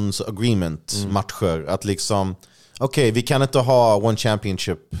gentleman's agreement matcher? Att liksom, okej, vi kan inte ha one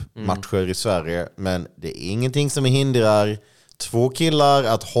championship matcher i Sverige, men det är ingenting som hindrar 2 killar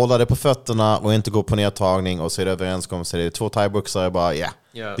att hålla det på fötterna och inte gå på nedtagning, och så är det överenskommelse. Det är 2 thaiboxare bara,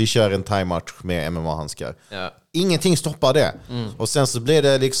 vi kör en thai-match med MMA-handskar. Ingenting stoppar det. Och sen så blir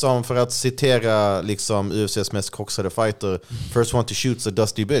det liksom, för att citera liksom UFCs mest koxade fighter, first one to shoot's a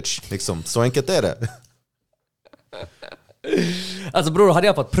dusty bitch. Liksom, så enkelt är det. Alltså bror, hade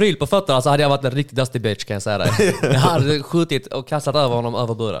jag fått pryl på fötterna så hade jag varit en riktig dusty bitch, kan jag säga dig. Jag hade skjutit och kastat över honom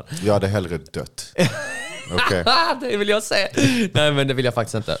över buren. Jag hade hellre dött. Okay. Det vill jag säga. Nej, men det vill jag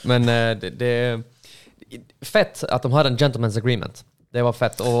faktiskt inte. Men det är fett att de hade en gentleman's agreement. Det var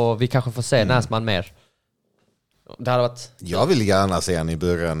fett, och vi kanske får se Näsman mer. Det hade varit... Jag vill gärna se han i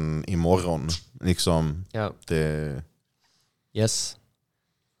buren imorgon. Liksom, Yes.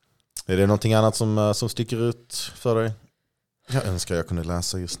 Är det någonting annat som sticker ut för dig? Jag önskar jag kunde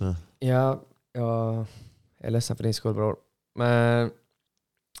läsa just nu. Ja, jag är ledsen för din skull, bror. Men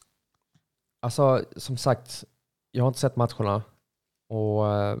alltså, som sagt, jag har inte sett matcherna. Och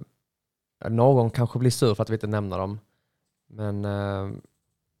någon kanske blir sur för att vi inte nämner dem. Men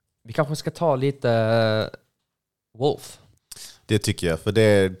vi kanske ska ta lite Wolf. Det tycker jag, för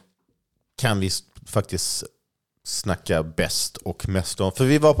det kan vi faktiskt snacka bäst och mest om. För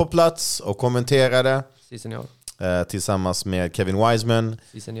vi var på plats och kommenterade tillsammans med Kevin Wiseman.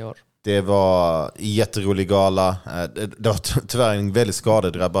 Det var en jätterolig gala. Det var tyvärr en väldigt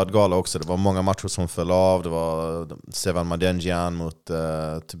skadedrabbad gala också. Det var många matcher som föll av. Det var Sevan Madengian mot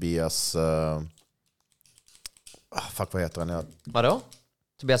Tobias... vad heter han? Vadå?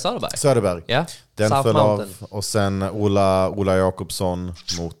 Tobias Söderberg. Ja. Den föll av. Och sen Ola Jakobsson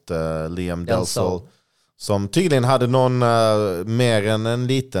mot Liam Delsol. Som tydligen hade någon mer än en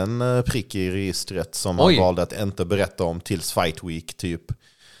liten prick i registret som han valde att inte berätta om tills Fight Week typ.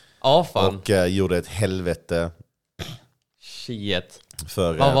 Fan. Och gjorde ett helvete. Shit.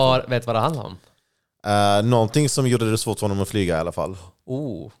 Vet vad det handlar om? Någonting som gjorde det svårt för honom att flyga i alla fall.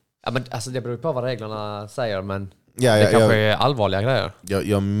 Ja, men alltså det beror på vad reglerna säger, men det kanske är allvarliga grejer.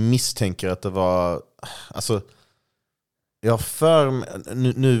 Jag misstänker att det var... Alltså,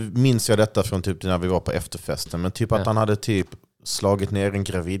 nu minns jag detta från typ när vi var på efterfesten, men typ att han hade typ slagit ner en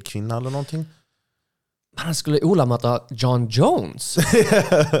gravid kvinna eller någonting. Han skulle olamata John Jones.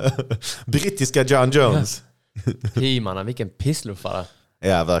 Brittiska John Jones. Mannen, vilken pissluffare.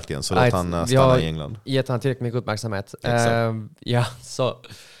 Ja, verkligen. Så att han stannar i England. Gett han tillräckligt mycket uppmärksamhet. Så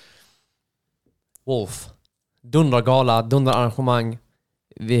Wolf. Dundergala, dunderarrangemang.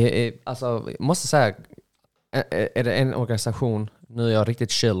 Vi måste säga är det en organisation, nu är jag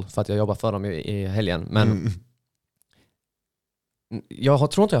riktigt chill för att jag jobbar för dem i helgen, men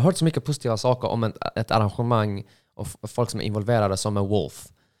jag tror inte jag har hört så mycket positiva saker om ett arrangemang och folk som är involverade som en Wolf.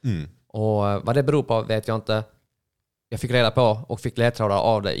 Och vad det beror på vet jag inte. Jag fick reda på och fick ledtrådar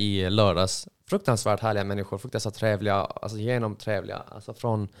av det i lördags. Fruktansvärt härliga människor, fruktansvärt trevliga, alltså genomtrevliga.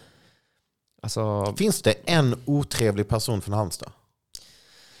 Finns det en otrevlig person från Halmstad?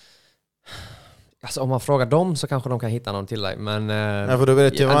 Alltså om man frågar dem så kanske de kan hitta någon till dig. Men För då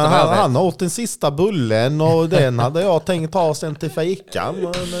vet jag, han åt den sista bullen och den hade jag tänkt ta sen till fikan.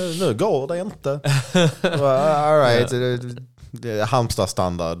 Nu går det inte. All right. Det är Halmstad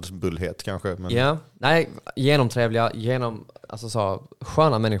standard bullhet kanske. Men... Ja, nej, genomtrevliga,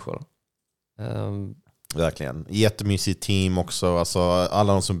 sköna människor. Verkligen. Jättemysigt team också. Alltså,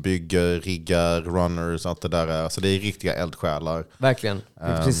 alla de som bygger, riggar, runners, allt det där. Alltså, det är riktiga eldsjälar. Verkligen. Jag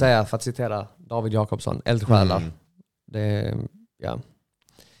vill precis säga, för att citera David Jakobsson, eldsjälar. Ja.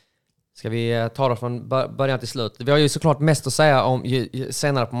 Ska vi ta det från början till slut? Vi har ju såklart mest att säga om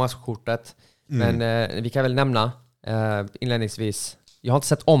senare på matchkortet. Men vi kan väl nämna inledningsvis. Jag har inte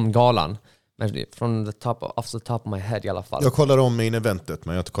sett om galan. Men från the top of my head i alla fall. Jag kollade om main eventet,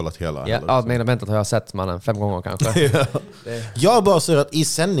 men jag har inte kollat hela. Ja, main eventet har jag sett 5 gånger kanske. Jag bara ser att i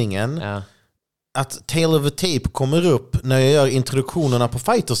sändningen att Tale of a Tape kommer upp när jag gör introduktionerna på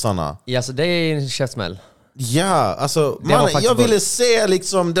fightersarna. Ja, så det är en käftsmäll. Ja, alltså jag ville se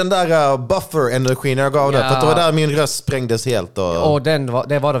liksom den där buffer-energin jag gav det. För att det var där min röst sprängdes helt. Och det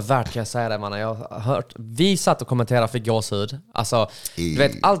var det värt, kan jag säga det, man. Jag har hört, vi satt och kommenterade för gåshud. Alltså, du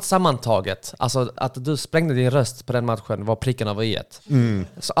vet, allt sammantaget. Alltså, att du sprängde din röst på den matchen var pricken över i-et.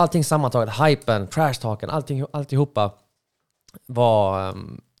 Så allting sammantaget, hypen, trash-talken, alltihopa var...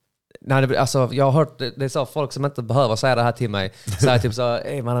 jag har hört det är så folk som inte behöver säga det här till mig. Så typ så,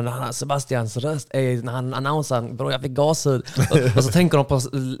 Sebastians röst, när han annonsar, bro, jag fick gåshud. Och så tänker de på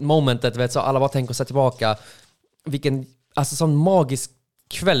momentet, vet, så alla bara tänker sig tillbaka. Vilken sån magisk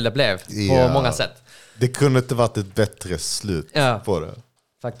kväll det blev på många sätt. Det kunde inte varit ett bättre slut på det.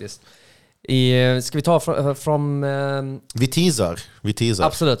 Faktiskt. Ska vi ta från... Vi teasar.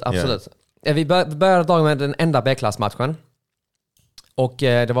 Absolut. Vi börjar dagen med den enda B-klassmatchen. Och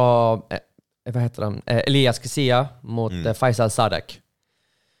det var Elias Kisia mot Faisal Sadek.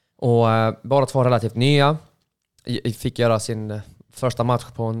 Och båda två relativt nya. Fick göra sin första match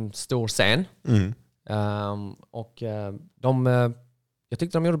på en stor scen. Jag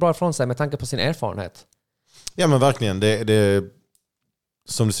tyckte de gjorde bra ifrån sig med tanke på sin erfarenhet. Ja, men verkligen. Det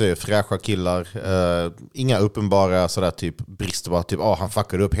som du säger, fräscha killar. Inga uppenbara sådär typ brister bara typ, han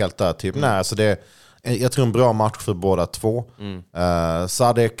fuckade upp helt där typ. Nej, så det jag tror en bra match för båda två.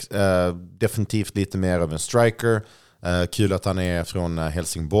 Sadek definitivt lite mer av en striker. Kul att han är från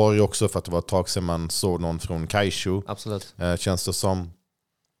Helsingborg också, för att det var ett tag sedan man såg någon från Kaishu. Absolut. Känns det som.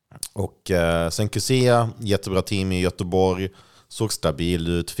 Och sen Kusia, jättebra team i Göteborg. Såg stabil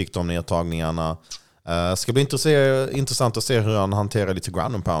ut, fick de nedtagningarna. Ska bli intressant att se hur han hanterar lite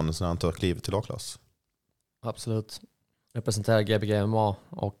ground and pound när han tar klivet till A-klass. Absolut. Representerar Gbg MMA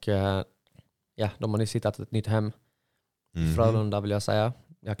och de har nyss hittat ett nytt hem. Frölunda vill jag säga.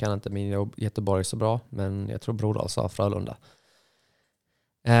 Jag kan inte min jobb Göteborg så bra, men jag tror Brodal sa Frölunda.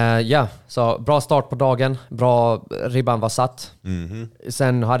 Så bra start på dagen. Bra, ribban var satt.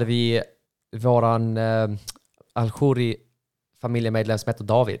 Sen hade vi våran Al-Khouri familjemedlem som heter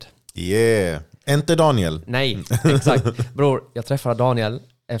David. Yeah. Inte Daniel. Nej, exakt. Bror, jag träffade Daniel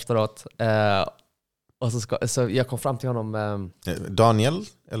efteråt. Och så jag kom fram till honom... Daniel?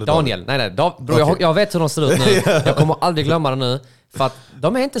 Eller Daniel, nej. Bror, okay. Jag vet hur de ser ut nu. Jag kommer aldrig glömma det nu. För att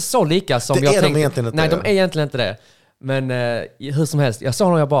de är inte så lika som det jag är tänkte. De egentligen inte. Nej, de är egentligen inte det. Men hur som helst, jag såg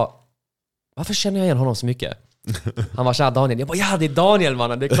honom och jag bara... Varför känner jag igen honom så mycket? Han var kär Daniel. Jag bara, ja det är Daniel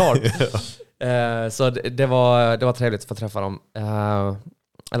mannen, det är klart. Så det var trevligt att få träffa dem.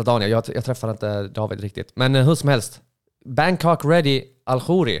 Eller Daniel, jag träffade inte David riktigt. Men hur som helst. Bangkok ready,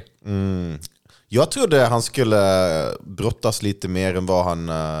 Al-Khouri. Jag trodde han skulle brottas lite mer än vad han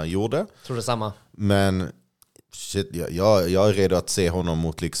gjorde. Jag tror detsamma. Men shit, jag är redo att se honom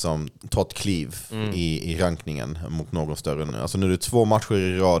mot liksom ta ett kliv i rankningen mot någon större nu. Alltså nu är det 2 matcher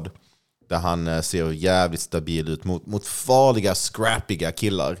i rad där han ser jävligt stabil ut mot farliga, scrappiga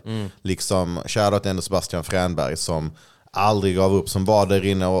killar. Liksom shoutout ändå Sebastian Fränberg som aldrig gav upp, som var där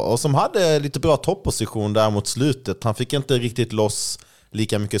inne och som hade lite bra topposition där mot slutet. Han fick inte riktigt loss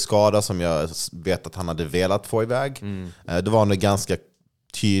lika mycket skada som jag vet att han hade velat få iväg. Det var en ganska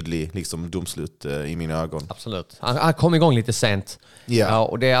tydlig liksom, domslut i mina ögon. Absolut. Han kom igång lite sent. Yeah.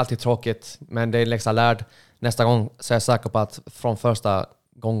 Och det är alltid tråkigt, men det är läxa lärd. Nästa gång så är jag säker på att från första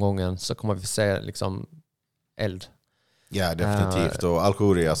gången så kommer vi se liksom eld. Ja, definitivt. Och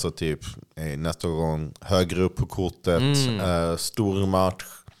Al-Khoury alltså typ nästa gång högre upp på kortet, stor match.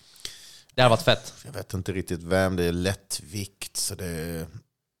 Det har varit fett. Jag vet inte riktigt vem, det är lättvikt så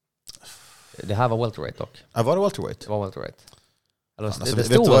Det här var welterweight dock. Var det welterweight? Det var welterweight. Eller, Alltså, det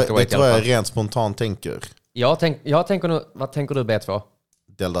stod welterweight i alla jag fall. rent spontant tänker. Jag tänker nu, vad tänker du B2?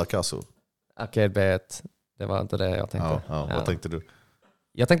 Del Caso. Okej, B1. Det var inte det jag tänkte. Ja. Vad tänkte du?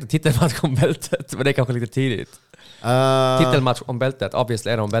 Jag tänkte titelmatch om bältet, men det är kanske lite tidigt. Titelmatch om bältet.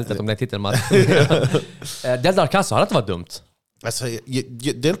 Obviously är det om bältet om det är titelmatch. Del Caso hade inte varit dumt. Alltså,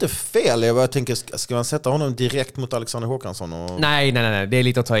 det är inte fel. Jag bara tänker, ska man sätta honom direkt mot Alexander Håkansson? Och... Nej. Det är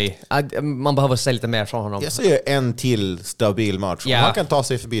lite att ta i. Man behöver se lite mer från honom. Jag säger en till stabil match. Om han kan ta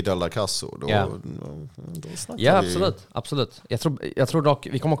sig förbi Del Caso, då snackar vi. Absolut. Jag tror dock,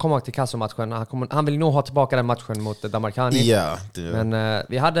 vi kommer komma till Caso-matchen. Han vill nog ha tillbaka den matchen mot Damarkani. Ja. Men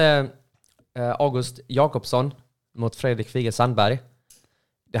vi hade August Jakobsson mot Fredrik Fige Sandberg.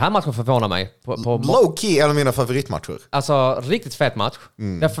 Det här matchen förvånar mig. Low-key är en av mina favoritmatcher. Alltså, riktigt fet match.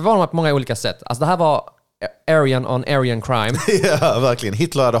 Det förvånar mig på många olika sätt. Alltså, det här var Aryan on Aryan crime. Ja, verkligen.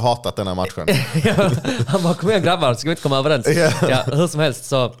 Hitler hade hatat den här matchen. Han bara, kom igen grabbar, ska vi inte komma överens? Ja, hur som helst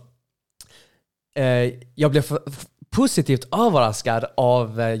så... jag blev positivt överraskad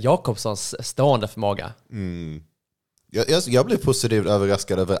av Jakobssons stående förmåga. Jag blev positivt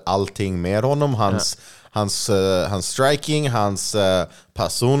överraskad över allting med honom. Hans striking, hans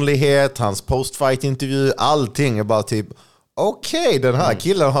personlighet, hans postfight-intervju, allting är bara typ okej, den här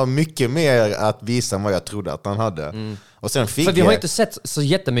killen har mycket mer att visa än vad jag trodde att han hade. Och sen för vi har inte sett så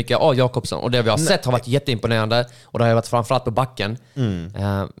jättemycket av Jakobsson, och det vi har sett har varit jätteimponerande, och det har varit framförallt på backen.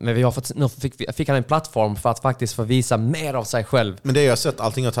 Men vi har fått, nu fick han en plattform för att faktiskt få visa mer av sig själv. Men det jag har sett,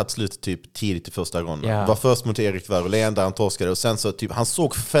 allting har tagit slut typ tidigt i första ronden. Yeah. Var först mot Erik Verolén där han torskade, och sen så typ, han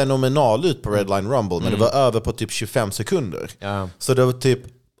såg fenomenal ut på Redline Rumble, men det var över på typ 25 sekunder. Yeah. Så det var typ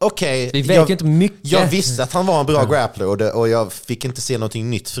okej, vi vet ju inte mycket. Jag visste att han var en bra grappler, och jag fick inte se någonting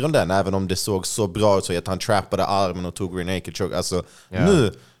nytt från den, även om det såg så bra ut, så att han trappade armen och tog rear naked choke. Alltså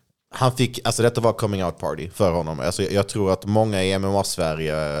nu, han fick, alltså detta var coming out party för honom. Alltså jag tror att många i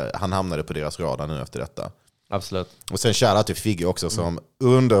MMA-Sverige, han hamnade på deras radar nu efter detta. Absolut. Och sen shoutout till Figge också som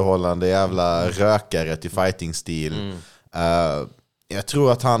underhållande jävla rökare till fighting-stil. Jag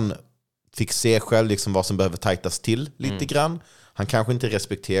tror att han fick se själv liksom vad som behöver tajtas till lite grann. Han kanske inte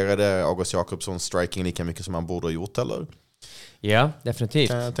respekterade August Jakobssons striking lika mycket som han borde ha gjort, eller? Ja, definitivt.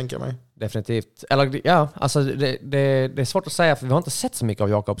 Kan jag tänka mig. Definitivt. Eller ja, alltså det är svårt att säga, för vi har inte sett så mycket av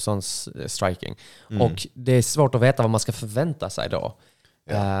Jakobssons striking. Och det är svårt att veta vad man ska förvänta sig då.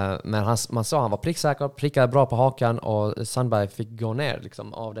 Men man sa han var pricksäker, prickade bra på hakan, och Sandberg fick gå ner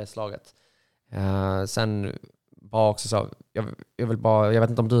liksom, av det slaget. Sen var också så, jag vet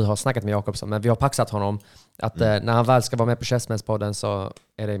inte om du har snackat med Jakobsson, men vi har paxat honom att när han väl ska vara med på Chessmenspodden så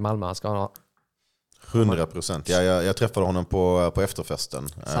är det i Malmö han ska ha. 100%. Jag träffade honom på efterfesten.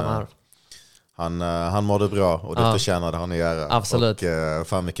 Samma här. Han mådde bra, och det förtjänade han att göra. Absolut. Och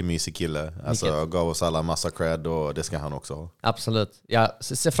fan mycket mysig kille. Alltså gav oss alla massa cred, och det ska han också ha. Absolut. Jag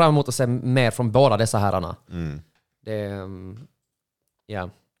ser fram emot att se mer från båda dessa herrarna. Det ja.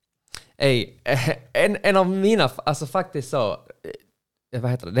 En av mina, alltså faktiskt så,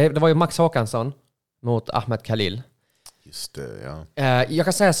 vad heter det? Det var ju Max Håkansson mot Ahmed Khalil. Just det, ja. Jag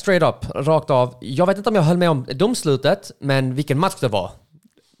kan säga straight up, rakt av. Jag vet inte om jag höll med om domslutet, men vilken match det var.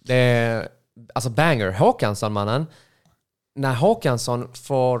 Alltså banger. Håkansson, mannen. När Håkansson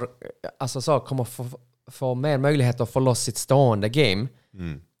får, alltså så, kommer få mer möjlighet att få loss sitt stående game.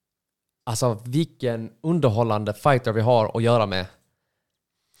 Alltså vilken underhållande fighter vi har att göra med.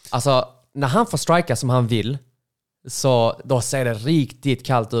 Alltså, när han får strika som han vill, så då ser det riktigt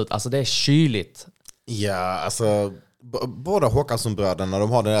kallt ut. Alltså, det är kyligt. Ja, alltså båda Håkansson-bröderna,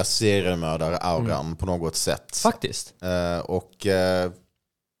 de har den där seriemördare-auran på något sätt. Faktiskt.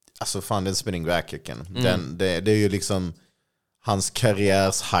 Alltså fan, den spinning back-kicken. Det är ju liksom hans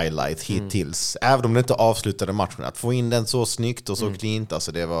karriärs highlight hittills. Även om det inte avslutade matchen. Att få in den så snyggt och så cleant,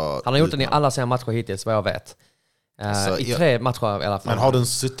 alltså det var... Han har gjort den i alla sina matcher hittills, vad jag vet. I 3 matcher i alla fall. Men har den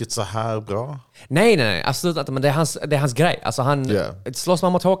suttit så här bra? Nej, absolut inte. Men det är hans grej. Alltså slåss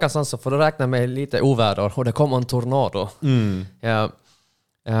man mot Håkansson så får du räkna med lite oväder, och det kommer en tornado.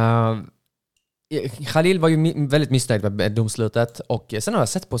 Khalil var ju väldigt missnöjd med domslutet, och sen har jag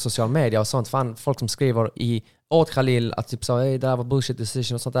sett på social media och sånt, folk som skriver åt Khalil att typ så, det där var bullshit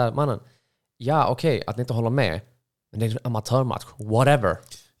decision och sånt där. Mannen, ja okej, att ni inte håller med, men det är en amatörmatch, whatever.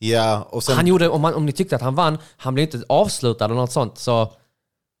 Ja, och sen... Han gjorde, om ni tyckte att han vann, han blev inte avslutad eller något sånt, så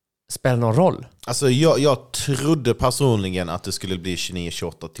spelar någon roll. Alltså jag trodde personligen att det skulle bli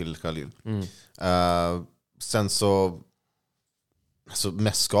 29-28 till Khalil. sen så alltså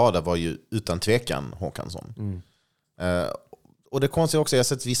mest skadad var ju utan tvekan Håkansson. Och det konstiga också, jag har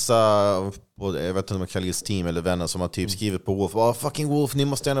sett vissa, jag vet inte om det är Khalils team eller vänner som har typ skrivit på Wolf, fucking Wolf, ni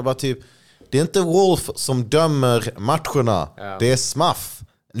måste ändå bara typ, det är inte Wolf som dömer matcherna, det är Smuff.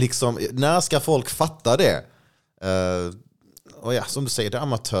 Liksom, när ska folk fatta det? Och ja, som du säger, det är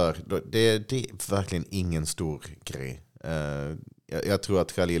amatör, det är verkligen ingen stor grej. Jag tror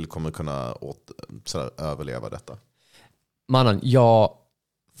att Khalil kommer kunna överleva detta. Mannen, jag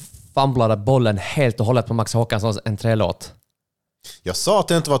famblade bollen helt och hållet på Max Håkanssons entrélåt. Jag sa att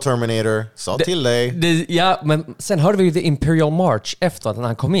det inte var Terminator, till dig. Ja, men sen hörde vi ju The Imperial March efter när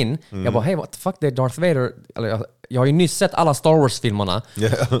han kom in. Jag bara, hey, what the fuck, det är Darth Vader. Jag har ju nyss sett alla Star Wars-filmerna.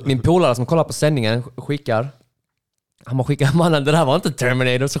 Min polare som kollar på sändningen han bara skickar, mannen, det där var inte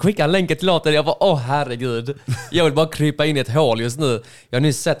Terminator. Så skickar han länken till låten. Jag bara, herregud. Jag vill bara krypa in i ett hål just nu. Jag har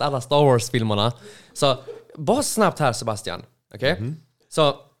nyss sett alla Star Wars-filmerna. Så bara snabbt här, Sebastian. Okej?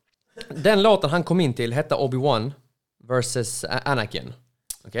 Så den låten han kom in till hette Obi-Wan versus Anakin.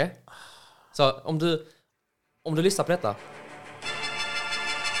 Okej? Så om du lyssnar på detta.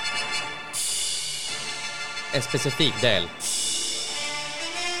 En specifik del.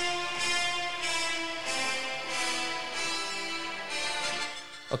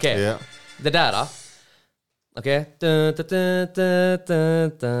 Okej. Det där då. Okej.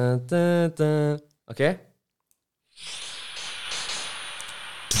 Okej.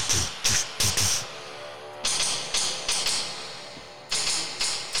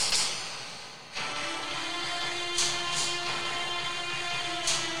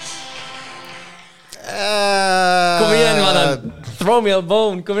 Kom igen, mannen. Throw me a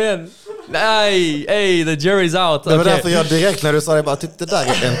bone, kom igen. Nej, hey, the jury's out. Det var därför jag direkt när du sa det bara, typ det där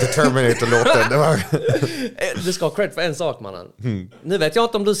är inte Terminator-låten. Du ska ha cred för en sak, mannen. Nu vet jag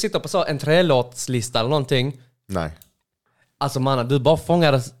inte om du sitter på så en trelåtslista eller någonting. Nej. Alltså mannen, du bara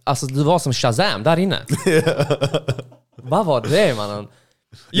fångade, alltså du var som Shazam där inne. Vad var det, mannen?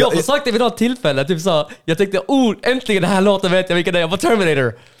 Jag försökte vid något tillfälle, typ så, jag tänkte, äntligen den här låten vet jag vilken det är, jag var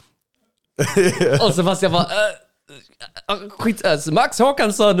Terminator. Och så fast jag bara, skit, Max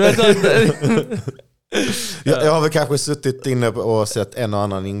Håkansson, du vet. Jag har väl kanske suttit inne och sett en och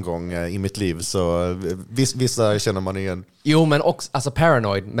annan ingång i mitt liv, så vissa känner man igen. Jo, men också, alltså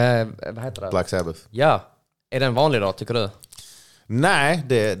Paranoid med, vad heter det? Black Sabbath. Ja, är den vanlig då, tycker du? Nej,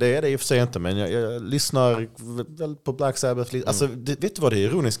 det är det i och för sig inte, men jag lyssnar väl på Black Sabbath. Alltså, vet du vad det är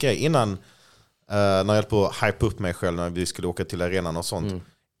ironisk grej? Innan, när jag höll på att hype upp mig själv när vi skulle åka till arenan och sånt,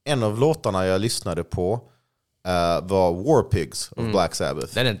 en av låtarna jag lyssnade på var War Pigs of Black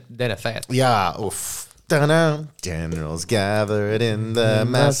Sabbath. Den är fet. Ja, uff. Generals gathered in the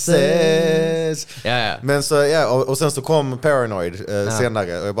masses. Ja. Men så, och sen så kom Paranoid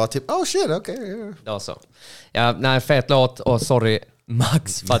senare och jag bara typ, oh shit, okej. Okay. Det var så. Ja, nej, fet låt, och sorry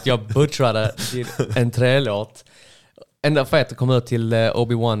Max för att jag buttrade till en trelåt. Ända fet att komma ut till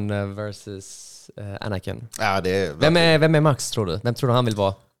Obi-Wan versus Anakin. Ja, det är vem är Max, tror du? Vem tror du han vill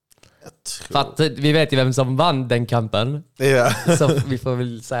vara? För att vi vet ju vem som vann den kampen. Så vi får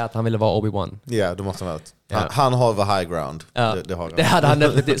väl säga att han ville vara Obi-Wan. Ja, du måste ha varit. Han har the high ground. Ja. Det har han. Det hade han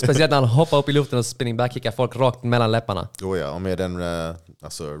definitivt. Speciellt när han hoppar upp i luften och spinning back kickar folk rakt mellan läpparna. Och med den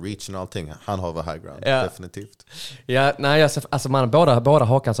reachen och allting. Han har the high ground, definitivt. Ja, nej, alltså man, båda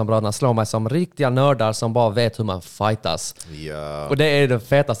Håkansson-bröderna slår mig som riktiga nördar som bara vet hur man fightas. Ja. Och det är den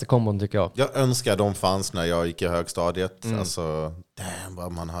fetaste kombon, tycker jag. Jag önskar de fanns när jag gick i högstadiet. Alltså,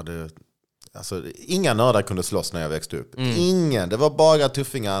 vad man hade... Alltså, inga nördar kunde slåss när jag växte upp. Ingen. Det var bara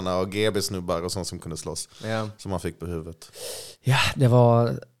tuffingarna och GB-snubbar och sånt som kunde slåss. Som man fick på huvudet. Ja, det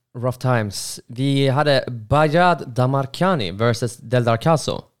var rough times. Vi hade Bayad Damarkani versus Deldar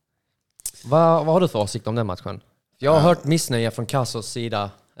Caso. Vad har du för åsikt om den matchen? Jag har hört missnöje från Casos sida.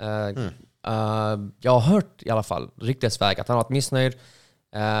 Jag har hört i alla fall ryktesväg att han har varit missnöjd.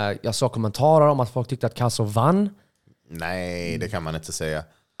 Jag såg kommentarer om att folk tyckte att Caso vann. Nej, det kan man inte säga.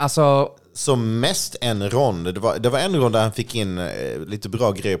 Alltså, som mest en rond. Det var en rond där han fick in lite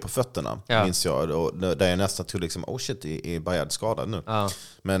bra grejer på fötterna, minns jag. Och där jag nästan tog liksom, oh shit, är Bayad skadad nu?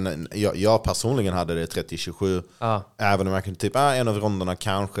 Men jag personligen hade det 30-27. Även om jag kunde typ, en av ronderna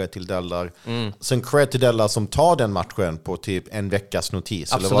kanske till Deldar. Sen cred till Deldar som tar den matchen på typ en veckas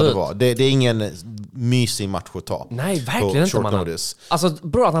notis. Eller vad det var. Det är ingen mysig match att ta. Nej, verkligen inte, man. Alltså,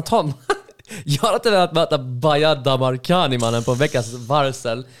 bra att han tar... Jag har inte velat möta Bayad Damarkani, mannen, på en veckas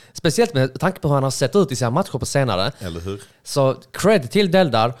varsel. Speciellt med tanke på hur han har sett ut i sina matcher på senare. Eller hur? Så cred till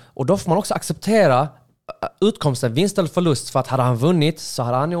Deldar. Och då får man också acceptera utkomsten, vinst eller förlust. För att hade han vunnit så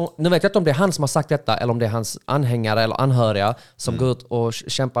hade han ju... Nu vet jag inte om det är han som har sagt detta eller om det är hans anhängare eller anhöriga som går ut och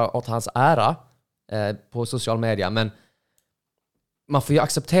kämpar åt hans ära. på social media, men man får ju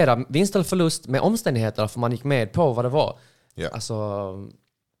acceptera vinst eller förlust med omständigheter för man gick med på vad det var. Ja. Alltså,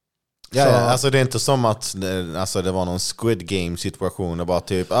 alltså det är inte som att alltså, det var någon Squid Game situation och bara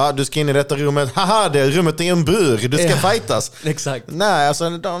typ, du ska in i detta rummet, haha, det rummet är en bur, du ska fightas. Exakt. Nej, alltså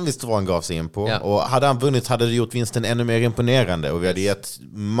de visste vad han gav sig in på. Ja. Och hade han vunnit hade det gjort vinsten ännu mer imponerande och vi hade gett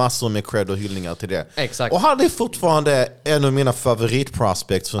massor med cred och hyllningar till det. Exakt. Och han är fortfarande en av mina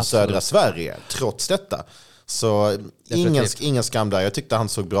favoritprospects från Absolut. södra Sverige, trots detta. Så ingen skam där. Jag tyckte han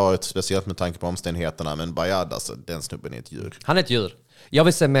såg bra ut, speciellt med tanke på omständigheterna. Men Bayard, alltså, den snubben är ett djur. Han är ett djur. Jag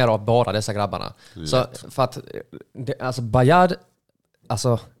vill se mer av båda dessa grabbarna. Så, för att, alltså Bayard,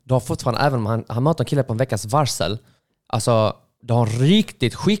 alltså, du har fortfarande, även om han möter en kille på en veckas varsel, alltså, du har en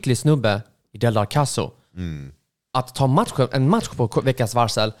riktigt skicklig snubbe i Del Arcaso. Att ta en match på veckas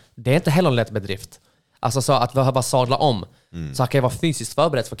varsel, det är inte heller en lätt bedrift. Alltså så att behöva sadla om. Så han kan ju vara fysiskt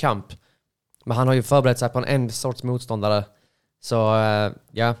förberedd för kamp. Men han har ju förberett sig på en sorts motståndare. Så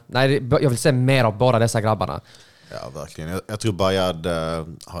ja, nej, jag vill se mer av båda dessa grabbarna. Ja, verkligen. Jag tror Bayard,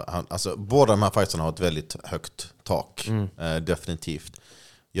 alltså, båda de här fighterna har ett väldigt högt tak. Definitivt.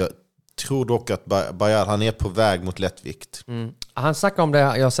 Jag tror dock att Bayard, han är på väg mot lättvikt. Han snackar om det,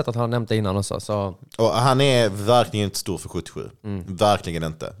 jag har sett att han har nämnt det innan också. Så. Och han är verkligen inte stor för 77. Verkligen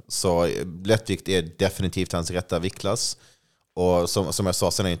inte. Så lättvikt är definitivt hans rätta viktklass. Och som jag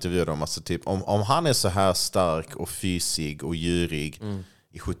sa sen i intervjuer om, alltså typ, om han är så här stark och fysig och djurig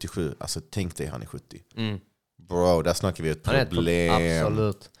i 77, alltså tänk dig han är 70. Bro, där snackar vi ett problem.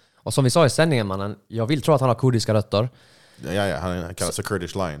 Absolut. Och som vi sa i sändningen, mannen, jag vill tro att han har kurdiska rötter. Ja, han kallas för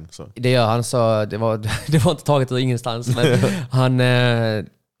Kurdish Lion. Så. Det gör han, så det var inte taget ur ingenstans. Men han,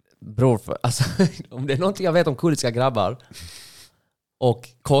 bror, alltså, om det är någonting jag vet om kurdiska grabbar och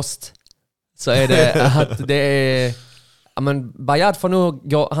kost, så är det att det är... Ja, men Bayard får nog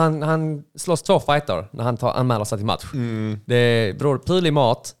gå, han slåss 2 fighter när han anmäler sig till match. Det är, bror, pulig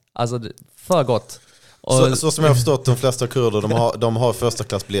mat, alltså för gott. Och, så som jag har förstått, de flesta kurder, de har första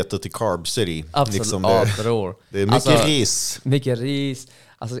klassbiljetter till Carb City. Absolut, liksom bror. Det är mycket ris. Mycket ris.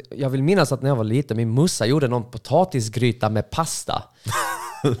 Alltså, jag vill minnas att när jag var liten, min mussa gjorde någon potatisgryta med pasta.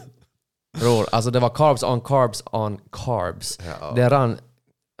 Bror, alltså det var carbs on carbs on carbs. Ja. Det rann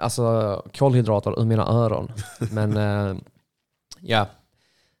alltså kolhydrater ur mina öron. Men ja.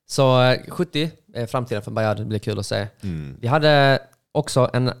 Så 70 är framtiden för Bayard. Det blir kul att se. Vi hade också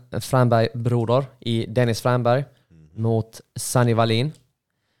en Fränberg-broder i Dennis Fränberg mot Sunny Wallin.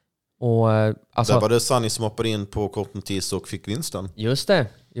 Och alltså, där var det Sunny som hoppade in på kort notis och fick vinsten. Just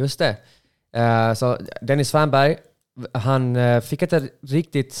det. Så Dennis Fränberg, han fick inte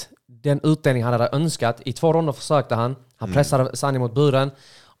riktigt den utdelning han hade önskat. I 2 ronder försökte han. Han pressade Sunny mot buren.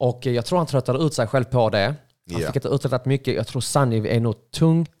 Och jag tror han tröttade ut sig själv på det. Han fick inte uträttat mycket. Jag tror Sunny är nog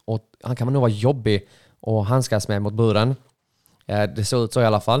tung och han kan nog vara jobbig och handskas med mot buren. Det såg ut så i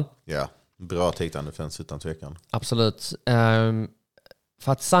alla fall. Ja, bra takedown defense utan tvekan. Absolut.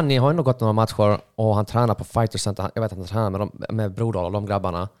 För att Sunny har ändå gått några matcher och han tränar på Fighter Center. Jag vet att han tränar med Brodal och de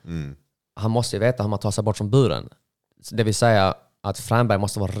grabbarna. Han måste ju veta hur man tar sig bort från buren. Det vill säga att Fränberg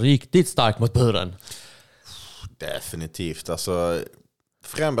måste vara riktigt stark mot buren. Definitivt. Alltså,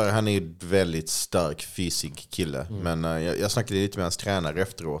 Fränberg, han är ju väldigt stark fysik kille. Men jag snackade lite med hans tränare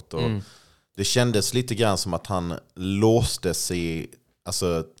efteråt. Och det kändes lite grann som att han låste sig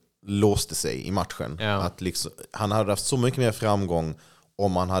i matchen. Ja. Att liksom, han hade haft så mycket mer framgång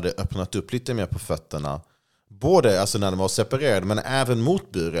om han hade öppnat upp lite mer på fötterna. Både alltså när de var separerade, men även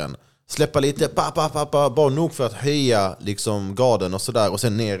mot buren. Släppa lite, bara nog för att höja liksom garden och sådär. Och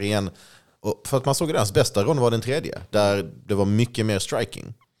sen ner igen. Och för att man såg att hans bästa rond var den 3:e. Där det var mycket mer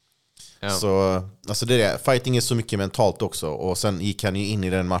striking. Ja. Så alltså fighting är så mycket mentalt också. Och sen gick han ju in i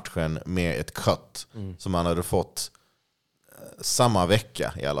den matchen med ett cut som han hade fått samma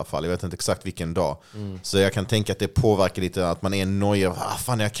vecka i alla fall. Jag vet inte exakt vilken dag. Så jag kan tänka att det påverkar lite att man är nöjd.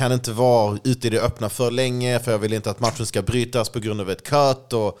 Fan, jag kan inte vara ute i det öppna för länge för jag vill inte att matchen ska brytas på grund av ett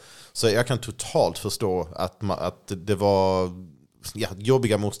cut. Så jag kan totalt förstå att det var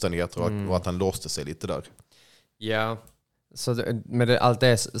jobbiga motståndigheter och att han låste sig lite där. Ja, så med allt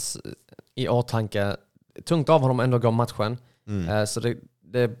det i åtanke, tungt av honom ändå gå matchen. Så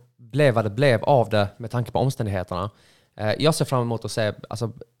det blev vad det blev av det med tanke på omständigheterna. Jag ser fram emot att se,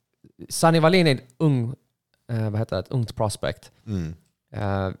 alltså Sunny Wallin är ett ungt prospect.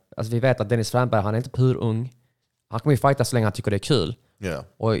 Alltså vi vet att Dennis Fränberg, han är inte pur ung. Han kommer ju fighta så länge han tycker det är kul. Yeah.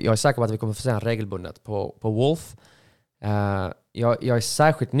 Och jag är säker på att vi kommer få se han regelbundet på Wolf. Jag är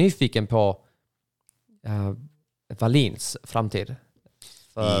särskilt nyfiken på Wallins framtid.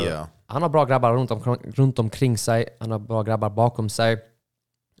 För han har bra grabbar runt omkring sig. Han har bra grabbar bakom sig.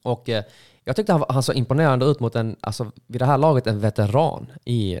 Och jag tyckte han så imponerande ut mot vid det här laget en veteran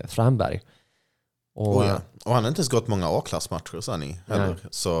i Framberg. Och han har inte ens gått många A-klassmatcher Sunny heller.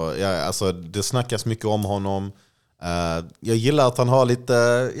 Så alltså, det snackas mycket om honom. Jag gillar att han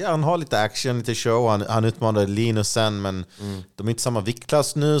har lite action, lite show. Han utmanade Linus sen, men de är inte samma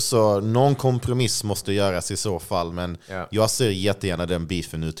viktklass nu, så någon kompromiss måste göras i så fall. Men jag ser jättegärna den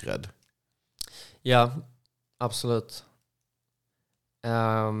beefen utredd. Ja, absolut.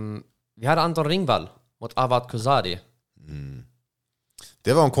 Vi hade Anton Ringvall mot Avad Kozadi.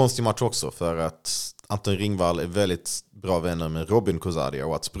 Det var en konstig match också, för att Anton Ringvall är väldigt bra vänner med Robin Kozadi,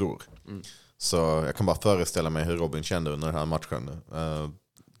 Awads bror. Så jag kan bara föreställa mig hur Robin kände under den här matchen.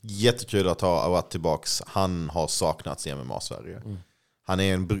 Jättekul att ha Awad tillbaks. Han har saknats i MMA-Sverige. Han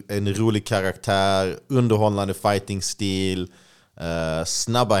är en rolig karaktär, underhållande fighting-stil,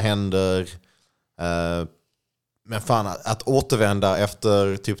 snabba händer. Men fan, att återvända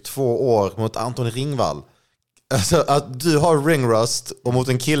efter typ 2 år mot Anton Ringvall. Alltså, att du har ringrust och mot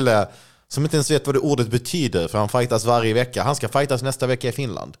en kille som inte ens vet vad det ordet betyder, för han fightas varje vecka. Han ska fightas nästa vecka i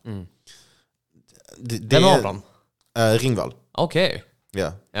Finland. Vem av dem? Ringvall. Okej.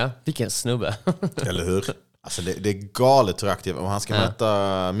 Ja. Ja, vilken snubbe. Eller hur? Alltså det är galet aktivt. Och han ska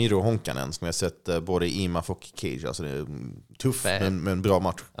möta Miro Honkanen, som jag sett både i IMAF och Cage. Alltså det är tuff, men en bra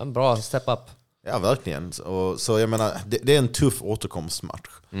match. En bra step up. Ja, verkligen. Så jag menar, det är en tuff återkomstmatch.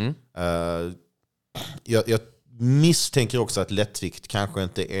 Jag misstänker också att lättvikt kanske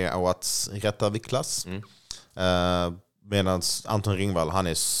inte är Awads rätta viktklass. Medan Anton Ringvall,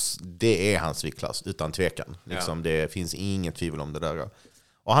 det är hans viktklass utan tvekan. Liksom, det finns inget tvivel om det där.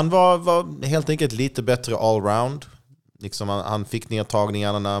 Och han var helt enkelt lite bättre allround. Liksom, han fick ner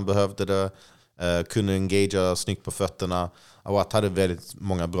tagningarna när han behövde det. Kunde engagera snyggt på fötterna. Awad hade väldigt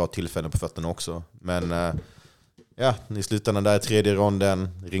många bra tillfällen på fötterna också. Men i slutändan där i 3:e ronden,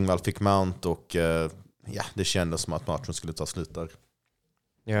 Ringvall fick mount och det kändes som att matchen skulle ta slut där.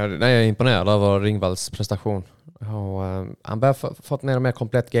 Ja, jag är imponerad över Ringvalls prestation. Och, han börjar fått mer och mer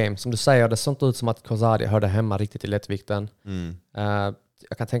komplett game. Som du säger, det såg inte ut som att Kozadi hörde hemma riktigt i lättvikten.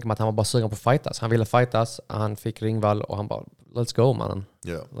 Jag kan tänka mig att han var bara sugen på att fightas. Han ville fightas, han fick Ringvall och han bara, let's go mannen.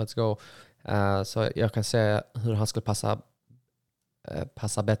 Yeah. Let's go. Så jag kan se hur han skulle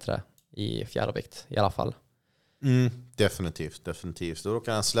passa bättre i fjärrvikt i alla fall. Definitivt. Så då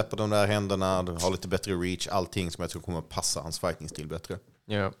kan han släppa de där händerna, ha lite bättre reach, allting som jag tror kommer att passa hans fighting-stil bättre.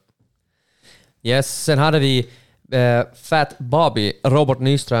 Ja. Yes, sen hade vi Fat Bobby, Robert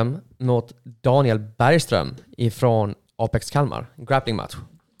Nyström mot Daniel Bergström ifrån Apex Kalmar. Grappling match.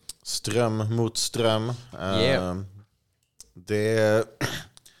 Ström mot ström. Det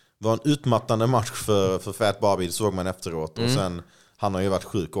var en utmattande match för Fat Bobby, det såg man efteråt. Och sen, han har ju varit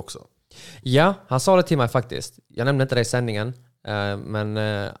sjuk också. Ja, han sa det till mig faktiskt. Jag nämnde inte det i sändningen. Men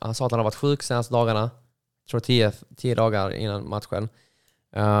han sa att han har varit sjuk senaste dagarna. Jag tror 10 dagar innan matchen.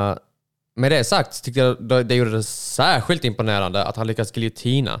 Med det sagt tyckte jag det gjorde det särskilt imponerande att han lyckades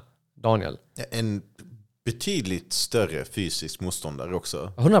giljotina Daniel. En betydligt större fysisk motståndare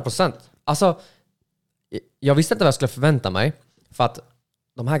också. 100%. Alltså, jag visste inte vad jag skulle förvänta mig. För att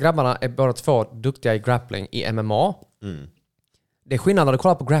de här grabbarna är båda två duktiga i grappling i MMA. Det är skillnad när du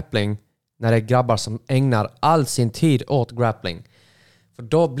kollar på grappling när det är grabbar som ägnar all sin tid åt grappling. För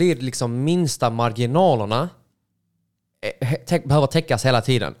då blir det liksom minsta marginalerna behöver täckas hela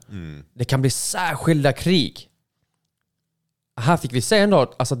tiden. Det kan bli särskilda krig. Här fick vi se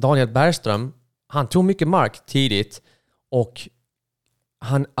ändå, alltså Daniel Bergström, han tog mycket mark tidigt och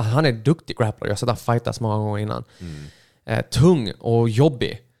han är duktig grappler. Jag har sett han fightas många gånger innan. Tung och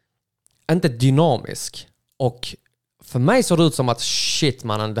jobbig. Inte dynamisk. Och för mig såg det ut som att shit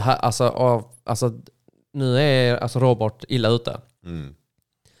mannen, det här, alltså nu är alltså Robert illa ute.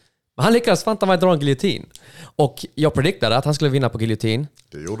 Men han lyckades fan ta mig dra en giljotin. Och jag prediktade att han skulle vinna på giljotin.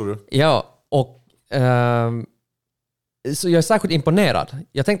 Det gjorde du. Ja, och så jag är särskilt imponerad.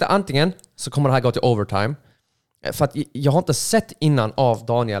 Jag tänkte antingen så kommer det här gå till overtime. För att jag har inte sett innan av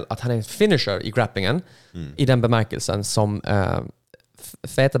Daniel att han är en finisher i grapplingen. I den bemärkelsen som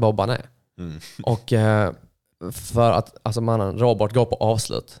Fetebobban är. Och för att alltså mannen, Robert går på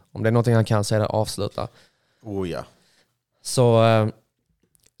avslut. Om det är någonting han kan så är det avsluta. Oh ja. Så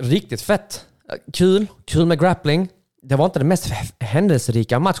riktigt fett. Kul med grappling. Det var inte den mest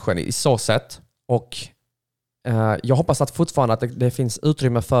händelserika matchen i så sätt. Och jag hoppas att fortfarande att det finns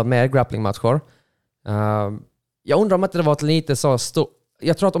utrymme för mer grapplingmatcher. Jag undrar om inte det var lite så stort.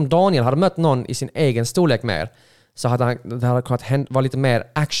 Jag tror att om Daniel hade mött någon i sin egen storlek mer så hade det hade kunnat vara lite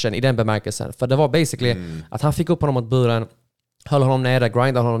mer action i den bemärkelsen. För det var basically att han fick upp honom mot buren, höll honom nere,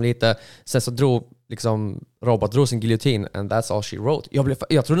 grindade honom lite, sen så drog liksom Robert drog sin giljotin and that's all she wrote.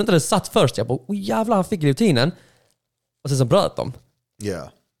 Jag trodde inte det satt först. Jag bara, jävlar, han fick giljotinen. Och sen så bröt de.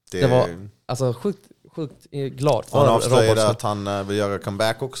 Ja. Det var alltså sjukt glad för han avslöjade Robert. att han vill göra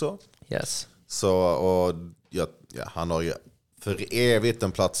comeback också. Yes. Så, och han har ju för evigt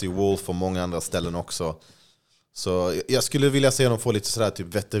en plats i Wolf och många andra ställen också. Så jag skulle vilja se honom få lite sådär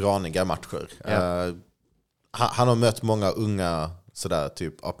typ veteraniga matcher. Yeah. Han har mött många unga sådär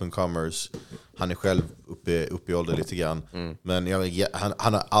typ up and comers. Han är själv uppe i ålder lite grann. Men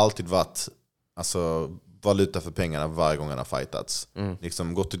han har alltid varit alltså valuta för pengarna varje gång han har fightats.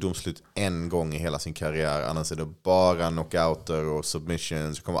 Liksom gått till domslut en gång i hela sin karriär. Annars är det bara knockouter och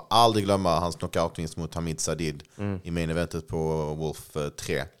submissions. Jag kommer aldrig glömma hans knockoutvinst mot Hamid Sadid i main eventet på Wolf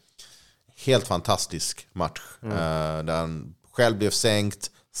 3. Helt fantastisk match. Där han själv blev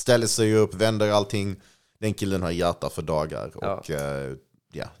sänkt, ställer sig upp, vänder allting. Den killen har hjärta för dagar. Ja. Och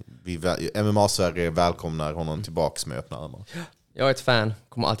MMA-Sverige välkomnar honom tillbaks med öppna armar. Jag är ett fan.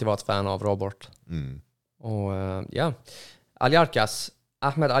 Kommer alltid vara ett fan av Robert. Och ja.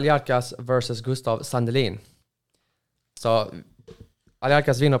 Ahmed Aljarkas versus Gustav Sandelin. Så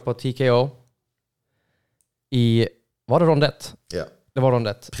Aljarkas vinner på TKO var det rond 1? Ja. Det var rond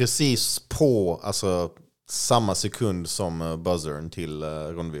 1. Precis på alltså samma sekund som buzzern till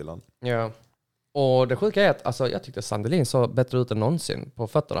rondvilan. Ja. Och det sjuka är att alltså, jag tyckte Sandelin såg bättre ut än någonsin på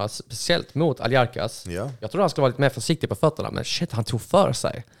fötterna. Speciellt mot Aljarkas. Ja. Jag trodde han skulle vara lite mer försiktig på fötterna. Men shit, han tog för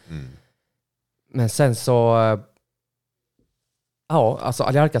sig. Men sen så... Ja, alltså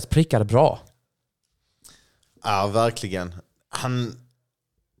Aljarkas prickade bra. Ja, verkligen.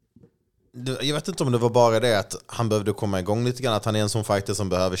 Jag vet inte om det var bara det att han behövde komma igång lite grann. Att han är en sån fighter som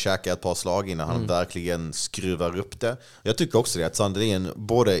behöver käka ett par slag innan han verkligen skruvar upp det. Jag tycker också det att Sandelin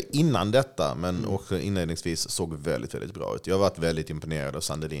både innan detta men också inledningsvis såg väldigt, väldigt bra ut. Jag har varit väldigt imponerad av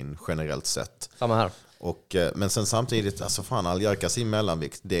Sandelin generellt sett. Samma här. Men sen samtidigt, alltså fan, Aljarkas i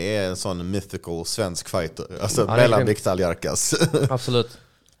mellanvikt, det är en sån mythical svensk fighter. Alltså mellanvikt Aljarkas. Absolut.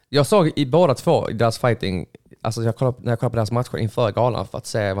 Jag såg i båda två i deras fighting, alltså när jag kollade på deras matcher inför galan för att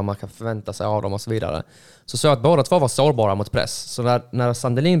se vad man kan förvänta sig av dem och så vidare. Så såg jag att båda två var sårbara mot press. Så när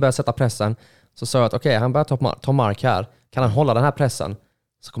Sandelin började sätta pressen så såg jag att okej, han börjar ta mark här. Kan han hålla den här pressen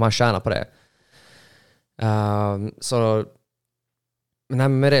så kommer han tjäna på det.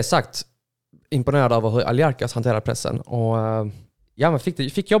 Men med det sagt, imponerad av hur Aljarkas hanterar pressen. Och ja, men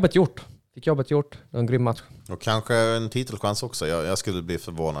fick jobbet gjort. Det var en grym match. Och kanske en titelchans också. Jag skulle bli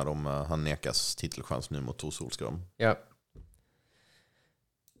förvånad om han nekas titelchans nu mot Tor Solskram. Ja.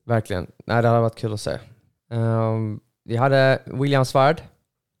 Verkligen. Nej, det hade varit kul att se. Vi hade William Svärd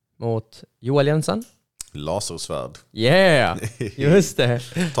mot Joel Jensen. Lasersvärd. Yeah! Just det.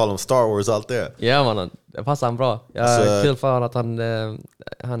 Tal om Star Wars, allt det. Ja, mannen. Det passar han bra. Kul för att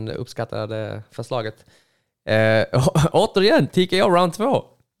han uppskattade förslaget. Återigen, TKO round 2.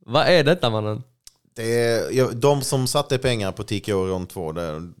 Vad är detta, mannen? De som satte pengar på TKO round 2,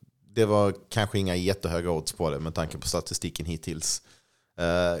 det var kanske inga jättehöga odds på det med tanke på statistiken hittills.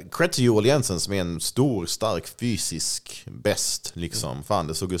 Cred till Joel Jensen som är en stor, stark, fysisk bäst. Liksom. Fan,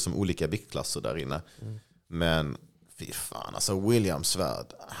 det såg ut som olika viktklasser där inne. Men fy fan, alltså William Svärd,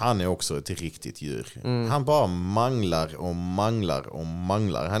 han är också ett riktigt djur. Han bara manglar och manglar och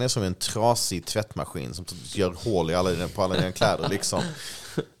manglar. Han är som en trasig tvättmaskin som gör hål på alla dina kläder liksom.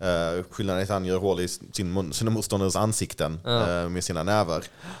 Skillnaden är att han gör hål i sina motståndares ansikten med sina nävar.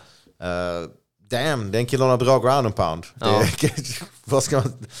 Damn, den killen har bra ground and pound. Ja. Vad ska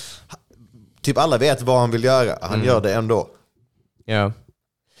man... Typ alla vet vad han vill göra. Han gör det ändå. Ja.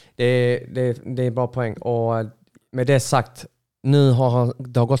 Det är bra poäng. Och med det sagt, nu har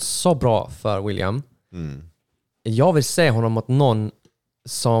det har gått så bra för William. Jag vill se honom mot någon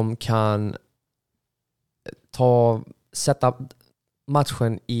som kan sätta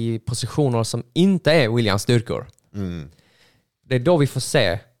matchen i positioner som inte är Williams styrkor. Det är då vi får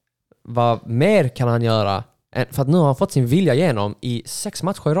se vad mer kan han göra. För att nu har han fått sin vilja igenom i 6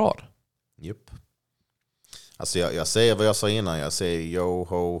 matcher i rad. Yep. Alltså jag säger vad jag sa innan. Jag säger yo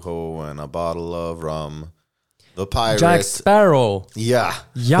ho ho and a bottle of rum. The Pirate. Jack Sparrow. Ja.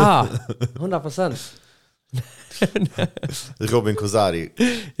 Ja, 100%. Robin Kozari.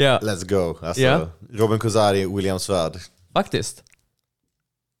 Yeah. Let's go. Alltså, Robin Kozari, William Svärd. Faktiskt.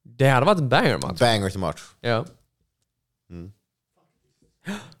 Det hade varit en banger-match. Banger till match. Ja.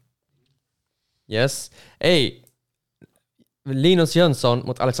 Yes. Hey. Linus Jönsson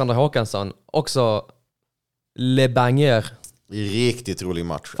mot Alexander Håkansson. Också Le Banger. Riktigt rolig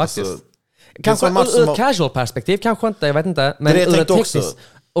match. Faktiskt. Alltså, kanske ur ett casual perspektiv, kanske inte, jag vet inte. Men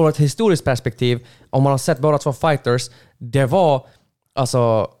ur ett historiskt perspektiv, om man har sett båda två fighters, det var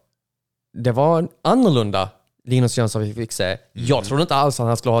alltså det var en annorlunda Linus Jönsson vi fick se. Jag trodde inte alls att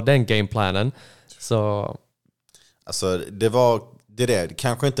han skulle ha den gameplanen. Så... Alltså, det är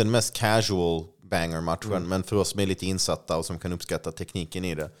kanske inte den mest casual banger-matchen, men för oss som är lite insatta och som kan uppskatta tekniken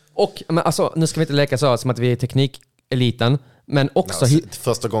i det. Och, men alltså, nu ska vi inte leka så som att vi är teknikeliten, men också...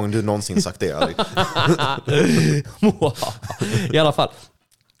 Första gången du någonsin sagt det, Alex. I alla fall.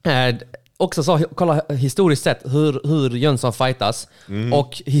 Också så, kolla historiskt sett hur Jönsson fightas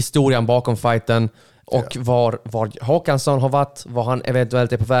och historien bakom fighten och var Håkansson har varit, var han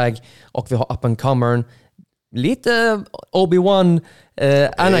eventuellt är på väg, och vi har up and comern. Lite Obi-Wan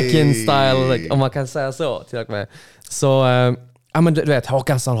Anakin-style, om man kan säga så till och med. Så, ja men du vet,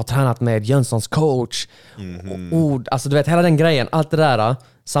 Håkansson har tränat med Jönssons coach. Alltså du vet, hela den grejen, allt det där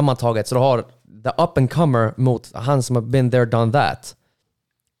sammantaget. Så du har the up and comer mot han som har been there, done that.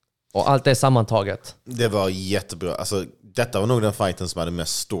 Och allt det sammantaget. Det var jättebra. Alltså, detta var nog den fighten som hade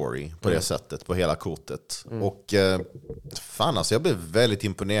mest story på det sättet, på hela kortet. Och fan alltså, jag blev väldigt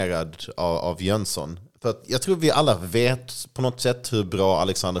imponerad av Jönsson. För att jag tror vi alla vet på något sätt hur bra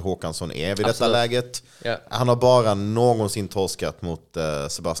Alexander Håkansson är vid detta läget. Yeah. Han har bara någonsin torskat mot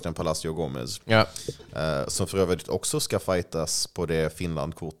Sebastian Palacio Gomez. Yeah. Som för övrigt också ska fightas på det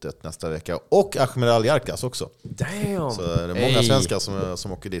Finland-kortet nästa vecka. Och Ahmed Aljarkas också. Damn. Så det är många svenskar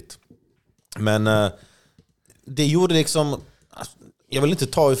som åker dit. Men det gjorde liksom... Jag vill inte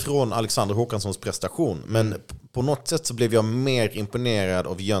ta ifrån Alexander Håkanssons prestation, men på något sätt så blev jag mer imponerad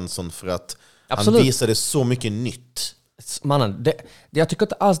av Jönsson för att han visade så mycket nytt. Mannen, jag tycker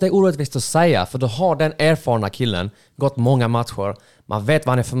inte alls det är orättvist att säga, för du har den erfarna killen, gått många matcher, man vet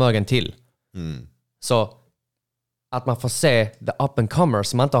vad han är förmögen till. Så att man får se the up and comers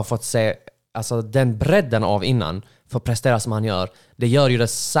som man inte har fått se, alltså den bredden av innan, för att prestera som han gör, det gör ju det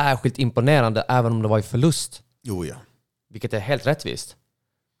särskilt imponerande även om det var i förlust. Jo ja. Vilket är helt rättvist.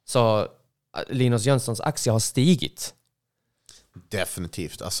 Så Linus Jönssons aktie har stigit.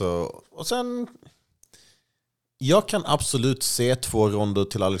 Definitivt. Alltså, och sen... Jag kan absolut se 2 ronder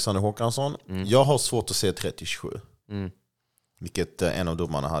till Alexander Håkansson. Jag har svårt att se 30-27. Vilket en av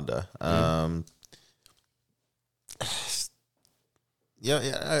domarna hade.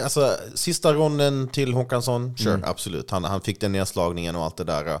 Alltså, sista ronden till Håkansson, sure, absolut. Han fick den nedslagningen och allt det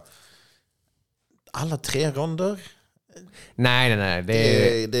där. Alla 3 ronder? Nej.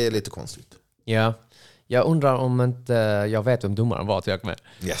 Det är lite konstigt. Ja. Jag undrar om inte jag vet vem domaren var till jag med.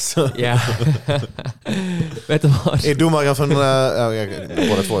 Yes. Ja. Vet du vad? Är domaren från...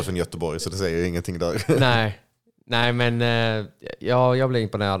 båda 2 är från Göteborg, så det säger ingenting där. Nej, men jag blev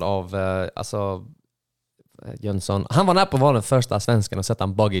imponerad av alltså Jönsson. Han var nära på att vara den första svensken att sätta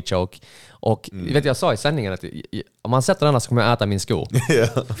en buggy choke. Och vet jag sa i sändningen att om man sätter den så kommer jag äta min sko.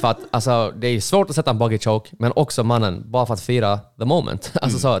 För att alltså, det är svårt att sätta en buggy choke, men också mannen, bara för att fira the moment.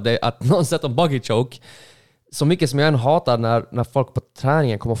 Alltså så, det, att någon sätter en buggy choke, så mycket som jag än hatar när folk på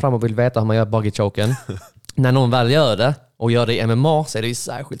träningen kommer fram och vill veta hur man gör buggy choken. När någon väl gör det och gör det i MMA så är det ju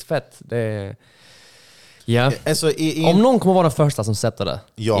särskilt fett. Det ja. Alltså, om någon kommer vara den första som sätter det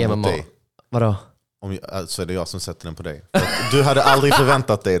i MMA. Dig. Vadå? Så är det jag som sätter den på dig. Du hade aldrig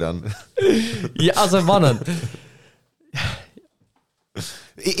förväntat dig den. Ja, alltså mannen.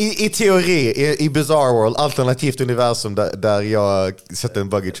 I teori, i Bizarre World, alternativt universum där jag sätter en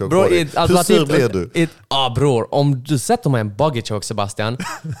buggy choke på dig. Hur sur blir du? Bror, om du sätter mig en buggy choke, Sebastian,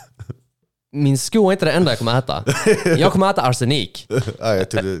 min sko är inte det enda jag kommer äta. Jag kommer äta arsenik. Jag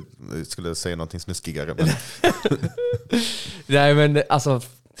trodde du skulle säga någonting snuskigare. Men... Nej, men alltså...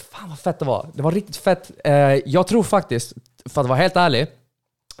 Fan vad fett det var. Det var riktigt fett. Jag tror faktiskt, för att vara helt ärlig,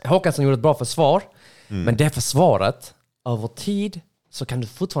 Håkansson gjorde ett bra försvar. Men det försvaret, över tid, så kan du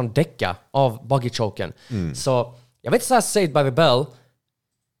fortfarande däcka av buggy choken. Så jag vet inte säga saved by the bell,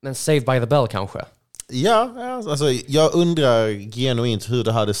 men saved by the bell kanske. Ja, alltså jag undrar genuint hur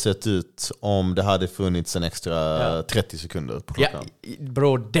det hade sett ut om det hade funnits en extra 30 sekunder på klockan. Ja,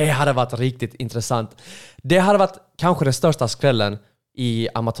 bro, det hade varit riktigt intressant. Det hade varit kanske den största skrällen i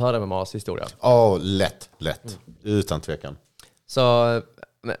amatör-MMAs historia. Lätt. Utan tvekan. Så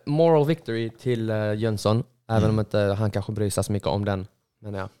moral victory till Jönsson, även om inte han kanske bryr sig så mycket om den.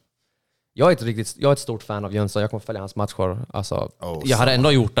 Men ja. Jag är ett stort fan av Jönsson. Jag kommer följa hans matcher. Alltså, jag hade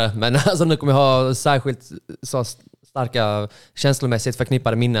ändå gjort det, men alltså, nu kommer jag ha särskilt så starka känslomässigt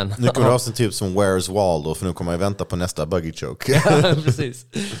förknippade minnen. Nu kommer du ha en typ som Where's Waldo, för nu kommer jag vänta på nästa buggy choke. Ja, precis.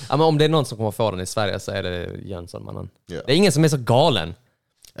 Ja, men om det är någon som kommer få den i Sverige så är det Jönsson, mannen. Yeah. Det är ingen som är så galen.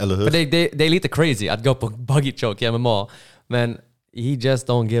 Eller hur? För det är lite crazy att gå på buggy choke i MMA, men he just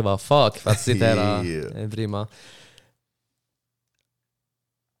don't give a fuck, för att citera Brima.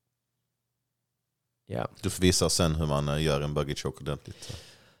 Yeah. Du får visa sen hur man gör en buggy choke ordentligt.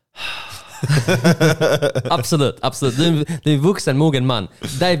 Absolut. Du är vuxen, mogen man.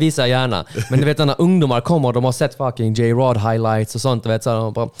 Det visar jag gärna. Men du vet när ungdomar kommer och de har sett fucking J-Rod highlights och sånt. Du vet, så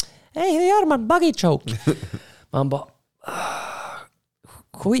de bara, hej, hur gör man buggy choke? Man bara,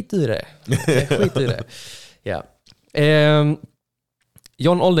 skit i det. Skit i det. Ja.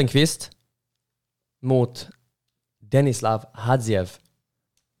 John Oldenqvist mot Denislav Hadziev,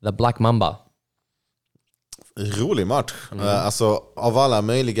 The Black Mamba. Rolig match. Alltså av alla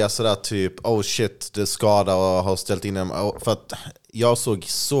möjliga sådär typ oh shit, det skadar och har ställt in en, för att jag såg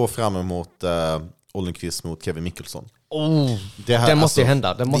så fram emot Oldenqvist mot Kevin Mickelson. Det måste ju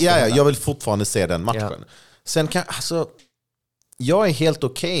hända. Det måste hända. Jag vill fortfarande se den matchen. Sen kan jag är helt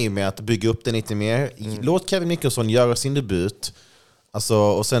okej med att bygga upp den lite mer. Låt Kevin Mickelson göra sin debut. Alltså,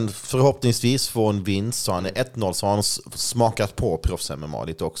 och sen förhoppningsvis få en vinst, så han är 1-0, så har han smakat på proffs-MMA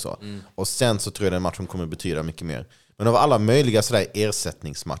lite också. Och sen så tror jag den matchen kommer betyda mycket mer. Men av alla möjliga sådär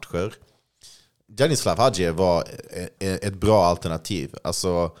ersättningsmatcher, Denislav Hadziev var ett bra alternativ.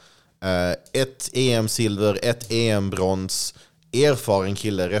 Alltså, ett EM-silver, ett EM-brons, erfaren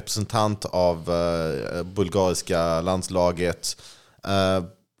kille, representant av bulgariska landslaget.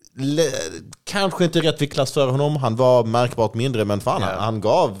 Kanske inte rätt viktklass för honom. Han var märkbart mindre, men fan, han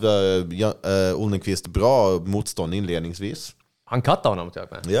gav Oldenqvist bra motstånd inledningsvis. Han kattade honom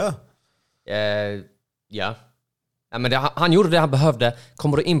typ med. Ja. Ja. Men han gjorde det han behövde.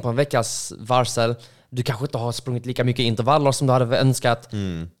 Kommer du in på en veckas varsel, du kanske inte har sprungit lika mycket intervaller som du hade önskat.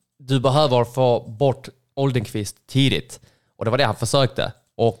 Du behöver få bort Oldenqvist tidigt. Och det var det han försökte.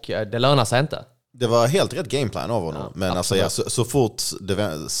 Och det lönar sig inte. Det var helt rätt gameplan av honom. Men alltså, så fort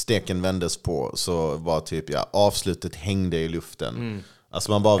steken vändes på så var typ avslutet hängde i luften.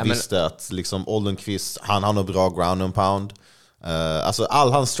 Alltså man bara visste att liksom Oldenqvist, han har bra ground and pound. Alltså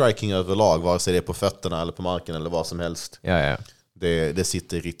all hans striking överlag, vare sig det är på fötterna eller på marken eller vad som helst. Ja. Det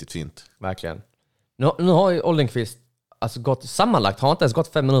sitter riktigt fint. Verkligen. Nu har ju Oldenqvist gått sammanlagt, har inte ens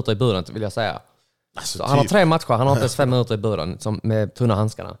gått 5 minuter i buren, vill jag säga. Alltså, så han har 3 matcher, han har inte ens 5 minuter i buren med tunna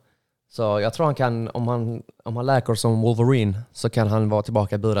handskarna. Så jag tror han kan, om han läker som Wolverine, så kan han vara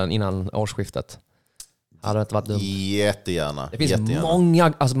tillbaka i buren innan årsskiftet. Hade det inte varit dumt. Jättegärna. Det finns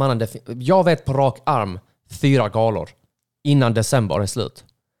många, alltså mannen, jag vet på rak arm 4 galor innan december är slut.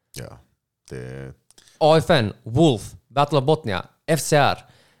 Ja. AFN, Wolf, Battle of Botnia, FCR,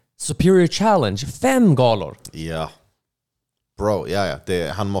 Superior Challenge, 5 galor. Ja. Bro,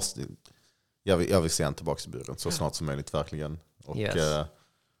 han måste... Jag vill se han tillbaka i buren så snart som möjligt, verkligen. Och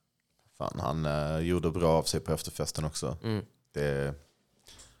han gjorde bra av sig på efterfesten också.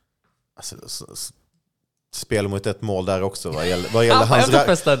 Spel mot ett mål där också vad gäller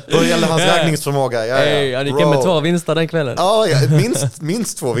hans räkningsförmåga. Han gick med 2 vinster den kvällen.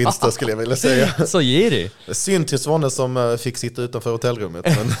 Minst 2 vinster skulle jag vilja säga. Så girig. Synd till Svanne som fick sitta utanför hotellrummet.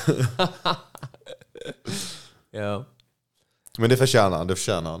 Men, men det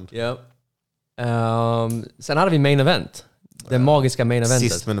förtjänar han. Ja. Sen hade vi main event. Det magiska main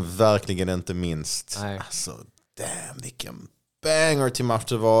eventet. Sist men verkligen inte minst. Alltså, damn, vilken banger till match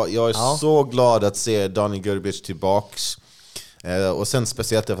det var. Jag är så glad att se Daniel Gurbic tillbaks. Och sen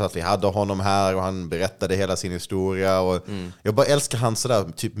speciellt för att vi hade honom här och han berättade hela sin historia. Och jag bara älskar hans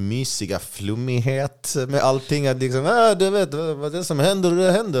sådär typ mysiga flummighet med allting. Att liksom, du vet vad det som händer,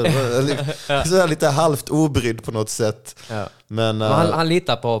 det händer. Sådär lite halvt obrydd på något sätt. Ja. Men han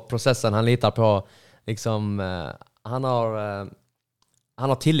litar på processen, han litar på liksom, han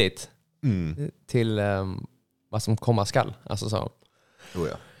har tillit till vad som komma skall. Alltså så.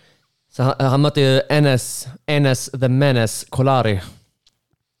 Så han mötte ju Enes the Menace Kolari.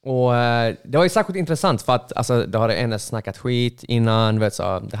 Och det var ju särskilt intressant för att alltså, då hade Enes snackat skit innan. Vet,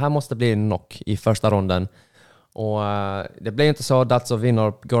 så, det här måste bli en knock i första ronden. Och det blev inte så. Datso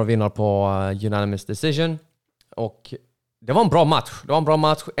vinner på unanimous decision. Och det var en bra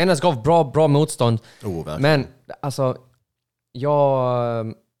match. Enes gav bra motstånd. Men alltså,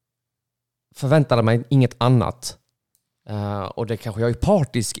 jag förväntade mig inget annat. Och det kanske jag är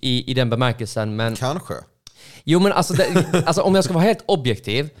partisk i den bemärkelsen, men... Kanske. Jo, men alltså, alltså om jag ska vara helt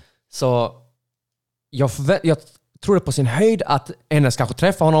objektiv, så jag tror det på sin höjd att Enes kanske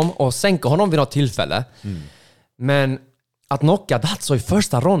träffar honom och sänker honom vid något tillfälle. Men att knocka Datso i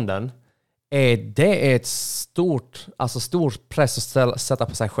första ronden, det är ett stor press att sätta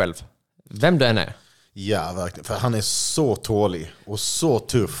på sig själv. Vem du än är. Ja, verkligen. För han är så tålig och så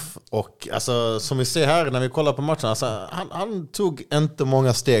tuff. Och alltså, som vi ser här när vi kollar på matchen, alltså, han tog inte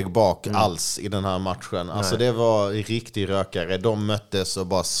många steg bak alls i den här matchen. Alltså, det var riktig rökare. De möttes och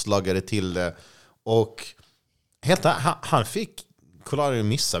bara slaggade till det. Och han fick Kolari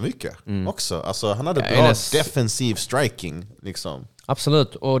missa mycket också. Alltså, han hade bra defensiv striking. Liksom.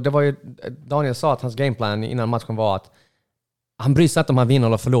 Absolut. Och det var ju, Daniel sa att hans gameplan innan matchen var att han bryr sig inte om han vinner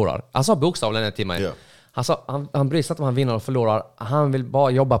eller förlorar. Han sa bokstavligen till mig. Ja. Han sa han bryr sig inte om han vinner eller förlorar. Han vill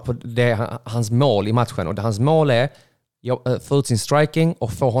bara jobba på det, hans mål i matchen. Och det hans mål är få ut sin striking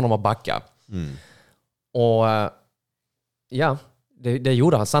och få honom att backa. Och ja, det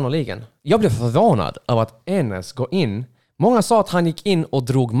gjorde han sannoliken. Jag blev förvånad över att Enes går in. Många sa att han gick in och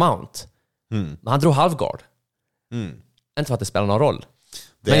drog mount. Men han drog halvguard. Inte för att det spelar någon roll.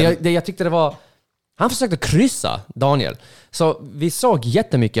 Men jag tyckte det var... Han försökte kryssa Daniel. Så vi såg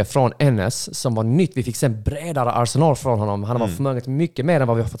jättemycket från Enes som var nytt. Vi fick se en bredare arsenal från honom. Han var förmöget mycket mer än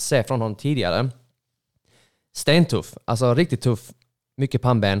vad vi har fått se från honom tidigare. Stentuff. Alltså riktigt tuff. Mycket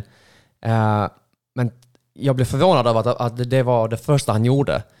pannben. Men jag blev förvånad över att det var det första han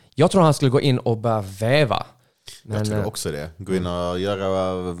gjorde. Jag tror han skulle gå in och börja väva. Men, jag tror också det. Gå in och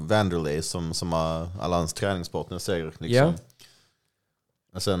göra Vanderlei som alla hans träningspartner säger. Liksom. Yeah.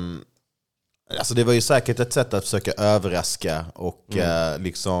 Och sen, alltså det var ju säkert ett sätt att försöka överraska och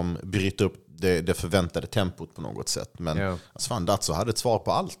liksom bryta upp det förväntade tempot på något sätt. Men alltså fan, Datso hade ett svar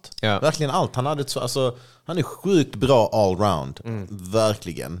på allt. Verkligen allt. Han hade alltså, han är sjukt bra allround.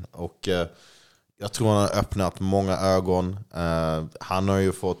 Verkligen. Och jag tror han har öppnat många ögon. Han har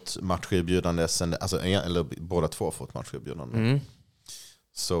ju fått matcherbjudande sen, alltså, eller båda två har fått matcherbjudande.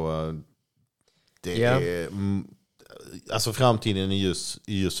 Så det är alltså framtiden är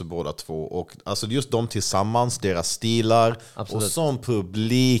just för båda två. Och alltså just de tillsammans, deras stilar. Absolut. Och som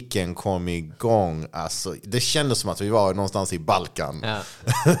publiken kom igång, alltså, det kändes som att vi var någonstans i Balkan.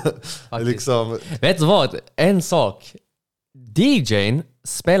 Liksom. Vet du vad? En sak. DJ:n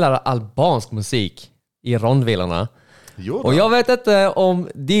spelar albansk musik i rondvillarna. Och jag vet inte om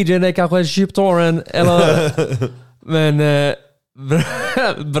DJ:n är kanske en Shiptoren eller... men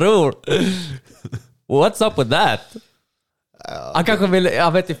bror, what's up with that? Han kanske vill...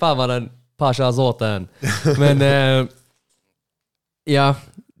 Jag vet inte fan vad den Pasha Azoten. Men ja...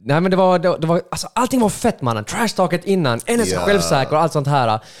 Nej, men det var alltså, allting var fett, mannen. Trash-talket innan, Enes självsäker och allt sånt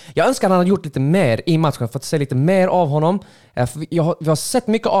här. Jag önskar att han hade gjort lite mer i matchen, fått se lite mer av honom. Vi har sett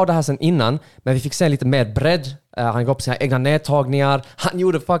mycket av det här sen innan, men vi fick se lite mer bredd. Han går på sina egna nedtagningar. Han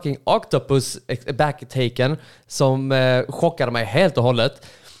gjorde fucking octopus backtaken som chockade mig helt och hållet.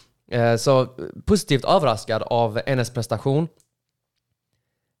 Så positivt överraskad av Enes prestation.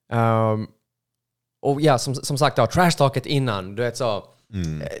 Och ja, som sagt, trash-talket innan, du vet så...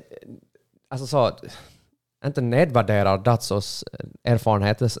 Alltså så, inte nedvärderar Datsos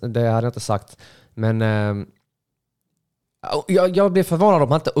erfarenhet, det hade jag inte sagt, men jag blev förvånad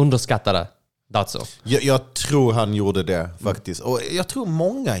om han inte underskattade Datso. Jag tror han gjorde det faktiskt, och jag tror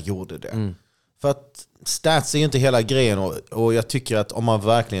många gjorde det. För att stats är ju inte hela grejen, och jag tycker att om man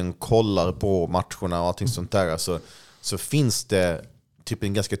verkligen kollar på matcherna och allting sånt där, så finns det typ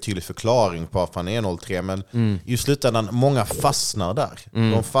en ganska tydlig förklaring på att han är 0-3, men i slutändan många fastnar där.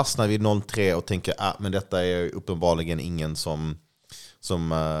 De fastnar vid 0-3 och tänker men detta är uppenbarligen ingen som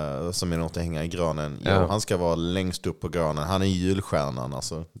är något att hänga i granen. Jo, han ska vara längst upp på granen. Han är julstjärnan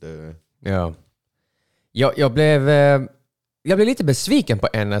alltså. Jag blev lite besviken på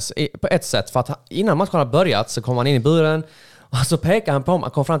Enes på ett sätt, för att innan matchen har börjat så kom han in i buren och så pekade han på mig.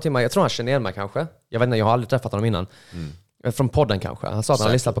 Han kom fram till mig, jag tror han känner igen mig kanske. Jag vet inte, jag har aldrig träffat honom innan. Från podden kanske. Han sa att han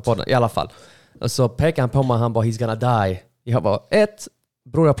hade lyssnat på podden i alla fall. Och så pekade han på mig, han bara, he's gonna die. Jag bara, 1,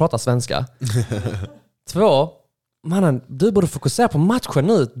 bror, jag pratar svenska. 2, mannen, du borde fokusera på matchen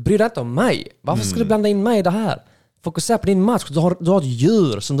nu. Bry dig inte om mig. Varför ska du blanda in mig i det här? Fokusera på din match. Du har ett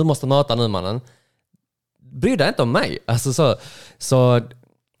djur som du måste möta nu, mannen. Bry dig inte om mig. Alltså så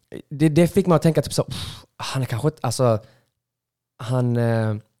det fick mig att tänka typ så, han är kanske inte, alltså han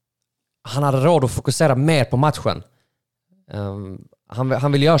hade råd att fokusera mer på matchen.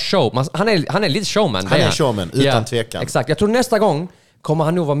 Han vill göra show. Han är lite showman. Han är showman, utan tvekan. Exakt. Jag tror nästa gång kommer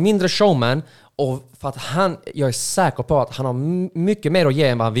han nog vara mindre showman, och för att jag är säker på att han har mycket mer att ge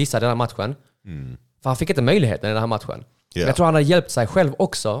än vad han visade i den här matchen. För han fick inte möjligheten i den här matchen. Men jag tror han hade hjälpt sig själv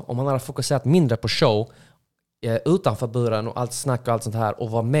också om han hade fokuserat mindre på show utanför buren och allt snack och allt sånt här,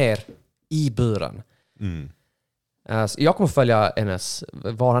 och var mer i buren. Jag kommer följa Enes.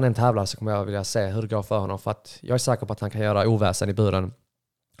 Var han än tävlar så kommer jag vilja se hur det går för honom, för att jag är säker på att han kan göra oväsen i buren.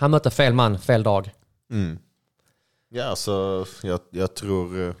 Han möter fel man, fel dag. Ja, så jag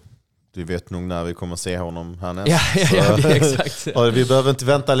tror vi vet nog när vi kommer se honom härnäst. Ja, exakt. Vi behöver inte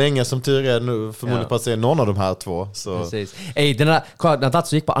vänta länge, som tur är nu, förmodligen på att se någon av de här två. Så. Precis. När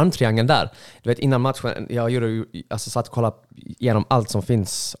Datso gick på armtriangeln där, du vet, innan matchen, jag satt och kollade igenom allt som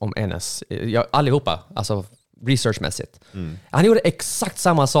finns om Enes. Allihopa, alltså researchmässigt. Han gjorde exakt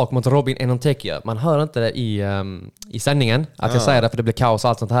samma sak mot Robin Enontekia. Man hör inte det i sändningen att jag säger det, för det blir kaos och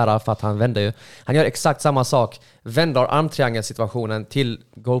allt sånt här, för att han vänder ju. Han gör exakt samma sak. Vänder armtriangelsituationen till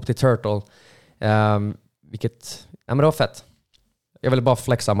gå upp till Turtle. Vilket, ja men det var fett. Jag ville bara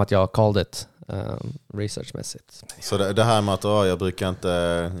flexa med att jag called it researchmässigt. Så det här med att jag brukar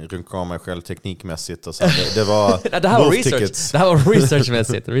inte runka av mig själv teknikmässigt och så, det var det här var research. Det här var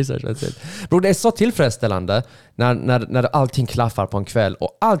researchmässigt. Bro, det är så tillfredsställande när allting klaffar på en kväll,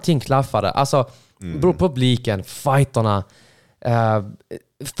 och allting klaffade. Alltså, bro, publiken, fighterna,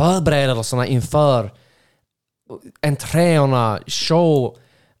 förberedelserna inför entréerna, show.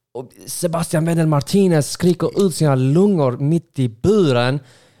 Och Sebastian Vettel Martinez skriker ut sina lungor mitt i buren.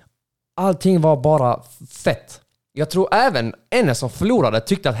 Allting var bara fett. Jag tror även en som förlorade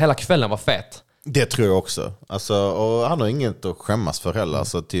tyckte att hela kvällen var fett. Det tror jag också. Alltså, och han har inget att skämmas för heller.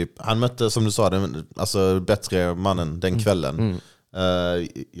 Alltså, typ, han mötte, som du sa, bättre mannen den kvällen.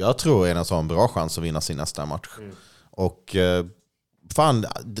 Jag tror en har en bra chans att vinna sin nästa match. Och fan,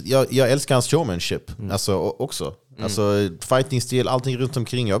 jag älskar hans showmanship. Alltså, också. Alltså, fighting-stil, allting runt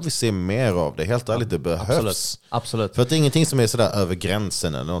omkring. Jag vill se mer av det. Helt ärligt, det behövs. Absolut. För att det är ingenting som är sådär över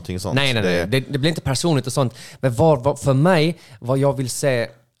gränsen eller någonting sånt. Nej. Det blir inte personligt och sånt. Men för mig, vad jag vill se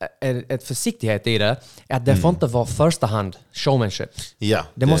ett försiktighet i det, är att det får inte vara första hand showmanship. Ja,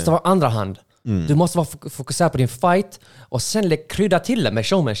 det måste vara andra hand. Du måste vara fokuserad på din fight och sen krydda till det med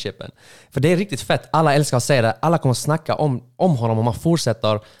showmanshipen. För det är riktigt fett. Alla älskar att säga det. Alla kommer att snacka om honom om man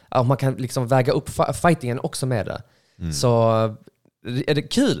fortsätter. Och man kan liksom väga upp fightingen också med det. Så är det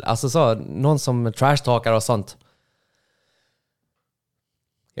kul. Alltså så, någon som trashtalkar och sånt.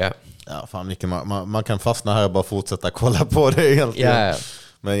 Yeah. Ja, fan mycket. Man kan fastna här och bara fortsätta kolla på det egentligen. Yeah.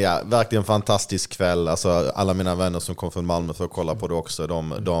 Men ja, verkligen fantastisk kväll. Alltså, alla mina vänner som kom från Malmö för att kolla på det också,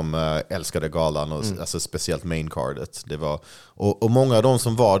 de älskade galan och alltså, speciellt maincardet. Det var, och många av de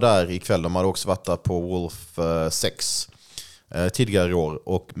som var där ikväll, de hade också varit där på Wolf 6 tidigare i år.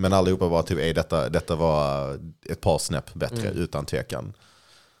 Men allihopa var typ, detta var ett par snäpp bättre utan tvekan.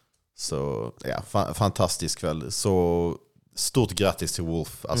 Så ja, fantastisk kväll. Så stort grattis till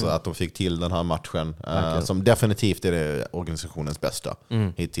Wolf, alltså att de fick till den här matchen som definitivt är det organisationens bästa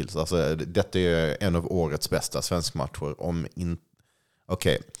hittills. Alltså, detta är en av årets bästa svenskmatcher.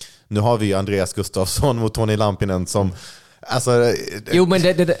 Okej. Nu har vi Andreas Gustafsson mot Tony Lampinen som alltså, jo, men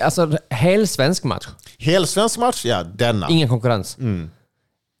det alltså hel svensk match. Hel svensk match, ja, denna. Ingen konkurrens.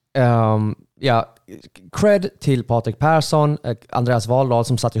 Ja, cred till Patrik Persson, Andreas Waldal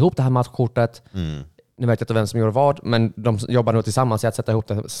som satt ihop det här matchkortet. Nu vet jag inte vem som gjorde vad, men de jobbar nog tillsammans i att sätta ihop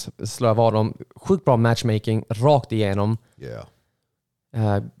det, slå vad dem. Sjukt bra matchmaking, rakt igenom.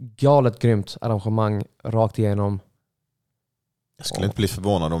 Galet grymt arrangemang, rakt igenom. Jag skulle inte bli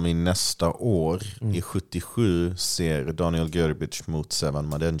förvånad om vi nästa år i 77 ser Daniel Görbic mot Sevan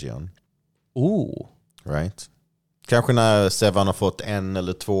Madengian. Right? Kanske när Sevan har fått 1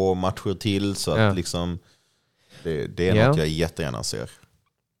 eller 2 matcher till, så att liksom det är något jag jättegärna ser.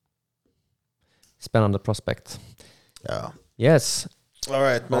 Spännande prospect. Ja. Yes. All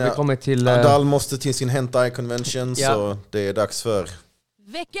right, men vi kommer till Nadal måste till sin Hentai Convention, så det är dags för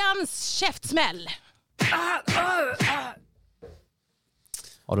veckans käftsmäll.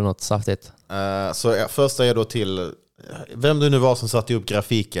 Har du något saftigt? Första är då till vem det nu var som satte upp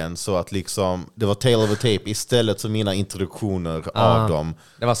grafiken så att liksom det var tail of a tape istället för mina introduktioner av dem.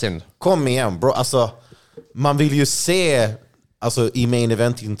 Det var synd. Kom igen bro, alltså man vill ju se alltså i main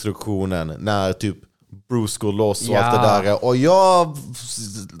event introduktionen när typ Bruce går loss och allt det där, och jag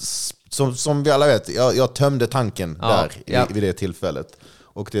som vi alla vet, jag tömde tanken där vid det tillfället.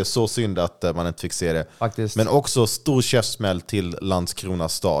 Och det är så synd att man inte fick se det. Faktiskt. Men också stor käftsmäll till Landskrona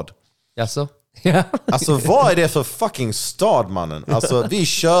stad. Jaså? Alltså vad är det för fucking stad, mannen? Alltså vi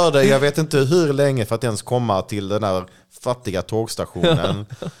körde, jag vet inte hur länge för att ens komma till den här fattiga tågstationen.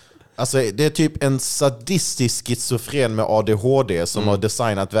 Alltså det är typ en sadistisk schizofren med ADHD som har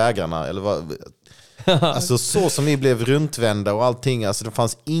designat vägarna. Eller vad? Alltså så som vi blev runtvända och allting. Alltså det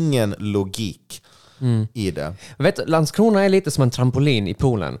fanns ingen logik i det. Vet du, Landskrona är lite som en trampolin i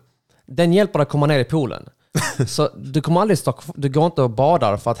poolen. Den hjälper dig att komma ner i poolen. Så du kommer aldrig du går inte och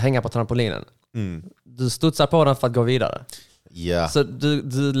badar för att hänga på trampolinen. Du studsar på den för att gå vidare. Så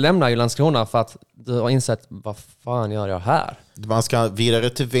du lämnar ju Landskrona för att du har insett, vad fan gör jag här? Man ska vidare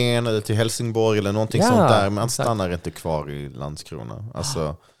till Ven eller till Helsingborg eller någonting sånt där. Man stannar inte kvar i Landskrona.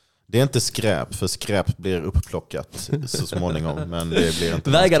 Alltså, det är inte skräp, för skräp blir uppplockat så småningom. Men det blir inte.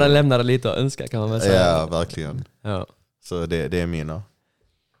 Vägarna lämnade lite att önska, kan man väl säga. Ja, verkligen. Ja. Så det är mina.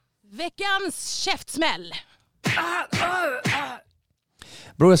 Veckans käftsmäll.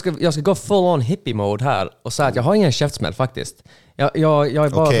 Bro, jag ska gå full on hippie mode här och säga att jag har ingen käftsmäll faktiskt. Jag är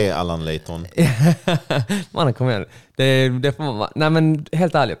bara... Okej, Allan Layton. Mannen, kom igen. Det får man... Nej, men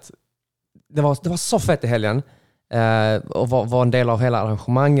helt ärligt. Det var så fett i helgen. Och var en del av hela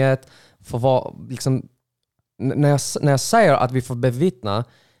arrangemanget. För var liksom... När jag säger att vi får bevittna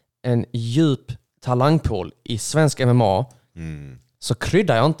en djup talangpool i svensk MMA så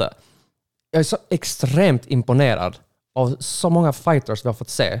kryddar jag inte. Jag är så extremt imponerad av så många fighters vi har fått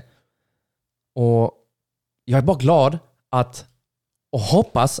se. Och jag är bara glad och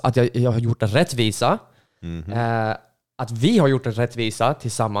hoppas att jag har gjort det rättvisa. Att vi har gjort det rättvisa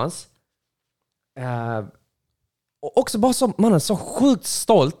tillsammans. Och också bara så sjukt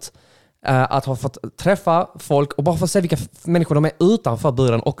stolt att ha fått träffa folk och bara få se vilka människor de är utanför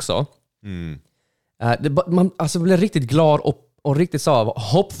buren också. Man blir riktigt glad och riktigt så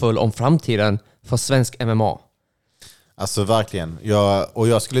hoppfull om framtiden för svensk MMA. Alltså verkligen.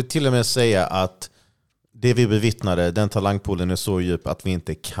 Jag skulle till och med säga att det vi bevittnade, den talangpoolen är så djup att vi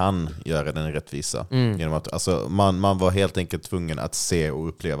inte kan göra den rättvisa. Genom att, alltså, man var helt enkelt tvungen att se och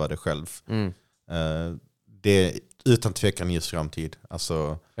uppleva det själv. Det är utan tvekan just framtid.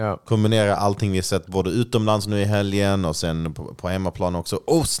 Alltså, kombinera allting vi sett både utomlands nu i helgen och sen på hemmaplan också.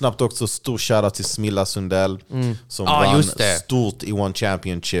 Och snabbt också stor shoutout till Smilla Sundell som vann stort i One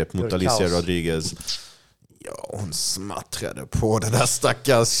Championship mot Alicia Rodriguez. Ja, hon smattrade på den där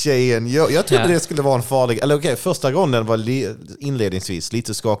stackars tjejen. Jag trodde det skulle vara en farlig... Eller okej, första ronden var inledningsvis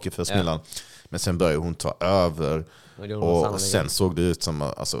lite skakig för Smillan. Men sen började hon ta över. Och sen såg det ut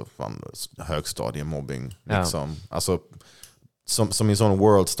som högstadiemobbing. Liksom. Alltså, som i en sån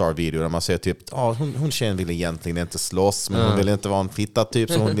World Star-video där man ser typ hon tjejen vill egentligen inte slåss, men hon vill inte vara en fitta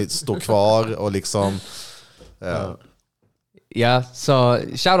typ, så hon vill stå kvar och liksom... Ja, så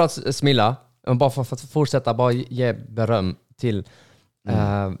shoutout Smilla. Bara för att fortsätta bara ge beröm till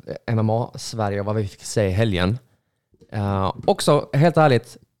MMA Sverige och vad vi fick se i helgen. Också, helt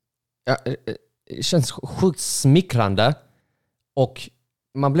ärligt, det känns sjukt smickrande och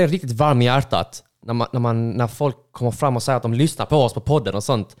man blir riktigt varm i hjärtat när folk kommer fram och säger att de lyssnar på oss på podden och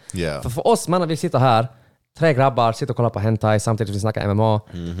sånt. För oss, man, vi sitter här, 3 grabbar sitter och kollar på hentai samtidigt som vi snackar MMA.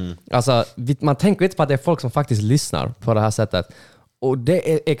 Alltså, man tänker inte på att det är folk som faktiskt lyssnar på det här sättet. Och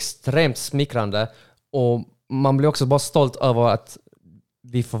det är extremt smickrande. Och man blir också bara stolt över att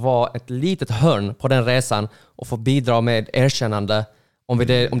vi får vara ett litet hörn på den resan och få bidra med erkännande om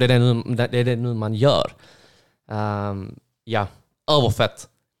det är det nu man gör. Överfett.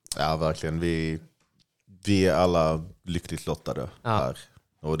 Ja, verkligen. Vi är alla lyckligt lottade här.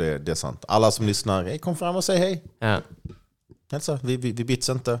 Och det är sant. Alla som lyssnar, kom fram och säg hej. Alltså, vi bits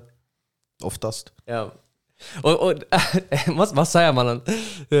inte. Oftast. Ja. Och vad säger man?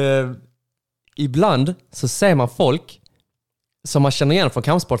 Ibland så ser man folk som man känner igen från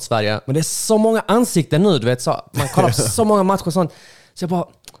Kampsport Sverige, men det är så många ansikten nu, du vet, så man kollar på så många matcher och sånt, så jag bara,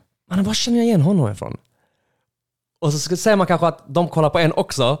 var känner jag igen honom ifrån? Och så säger man kanske att de kollar på en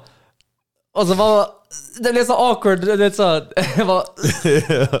också, och så bara, det blir så awkward, det är så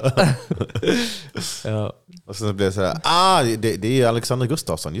ja. Och sen blir det så här, det är Alexander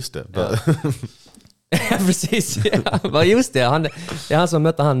Gustafsson, just det. Ja, precis. Ja. Just det, det är han som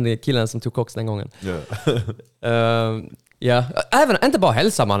mötte han killen som tog koks den gången. Även, inte bara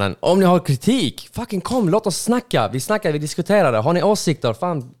hälsa, mannen. Om ni har kritik, fucking kom, låt oss snacka. Vi diskuterar det. Har ni åsikter?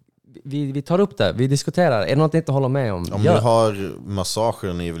 Fan, vi tar upp det. Vi diskuterar. Är det något ni inte håller med om? Om ni har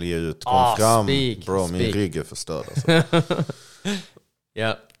massager ni vill ge ut, kom fram. Bro, min rygg är förstörd. Alltså.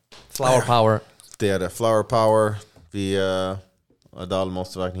 Flower power. Det är det. Flower power. Adal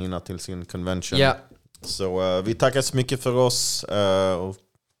måste verkligen hinna till sin convention. Så vi tackar så mycket för oss.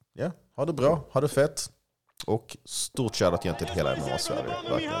 Ha det bra. Ha det fett. Och stort shoutout igen till hela MMA Sverige.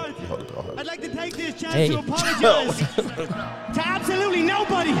 Verkligen. Vi har det bra här. I'd like to take this chance to apologize to absolutely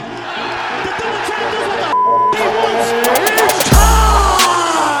nobody. The double champ does what the he wants.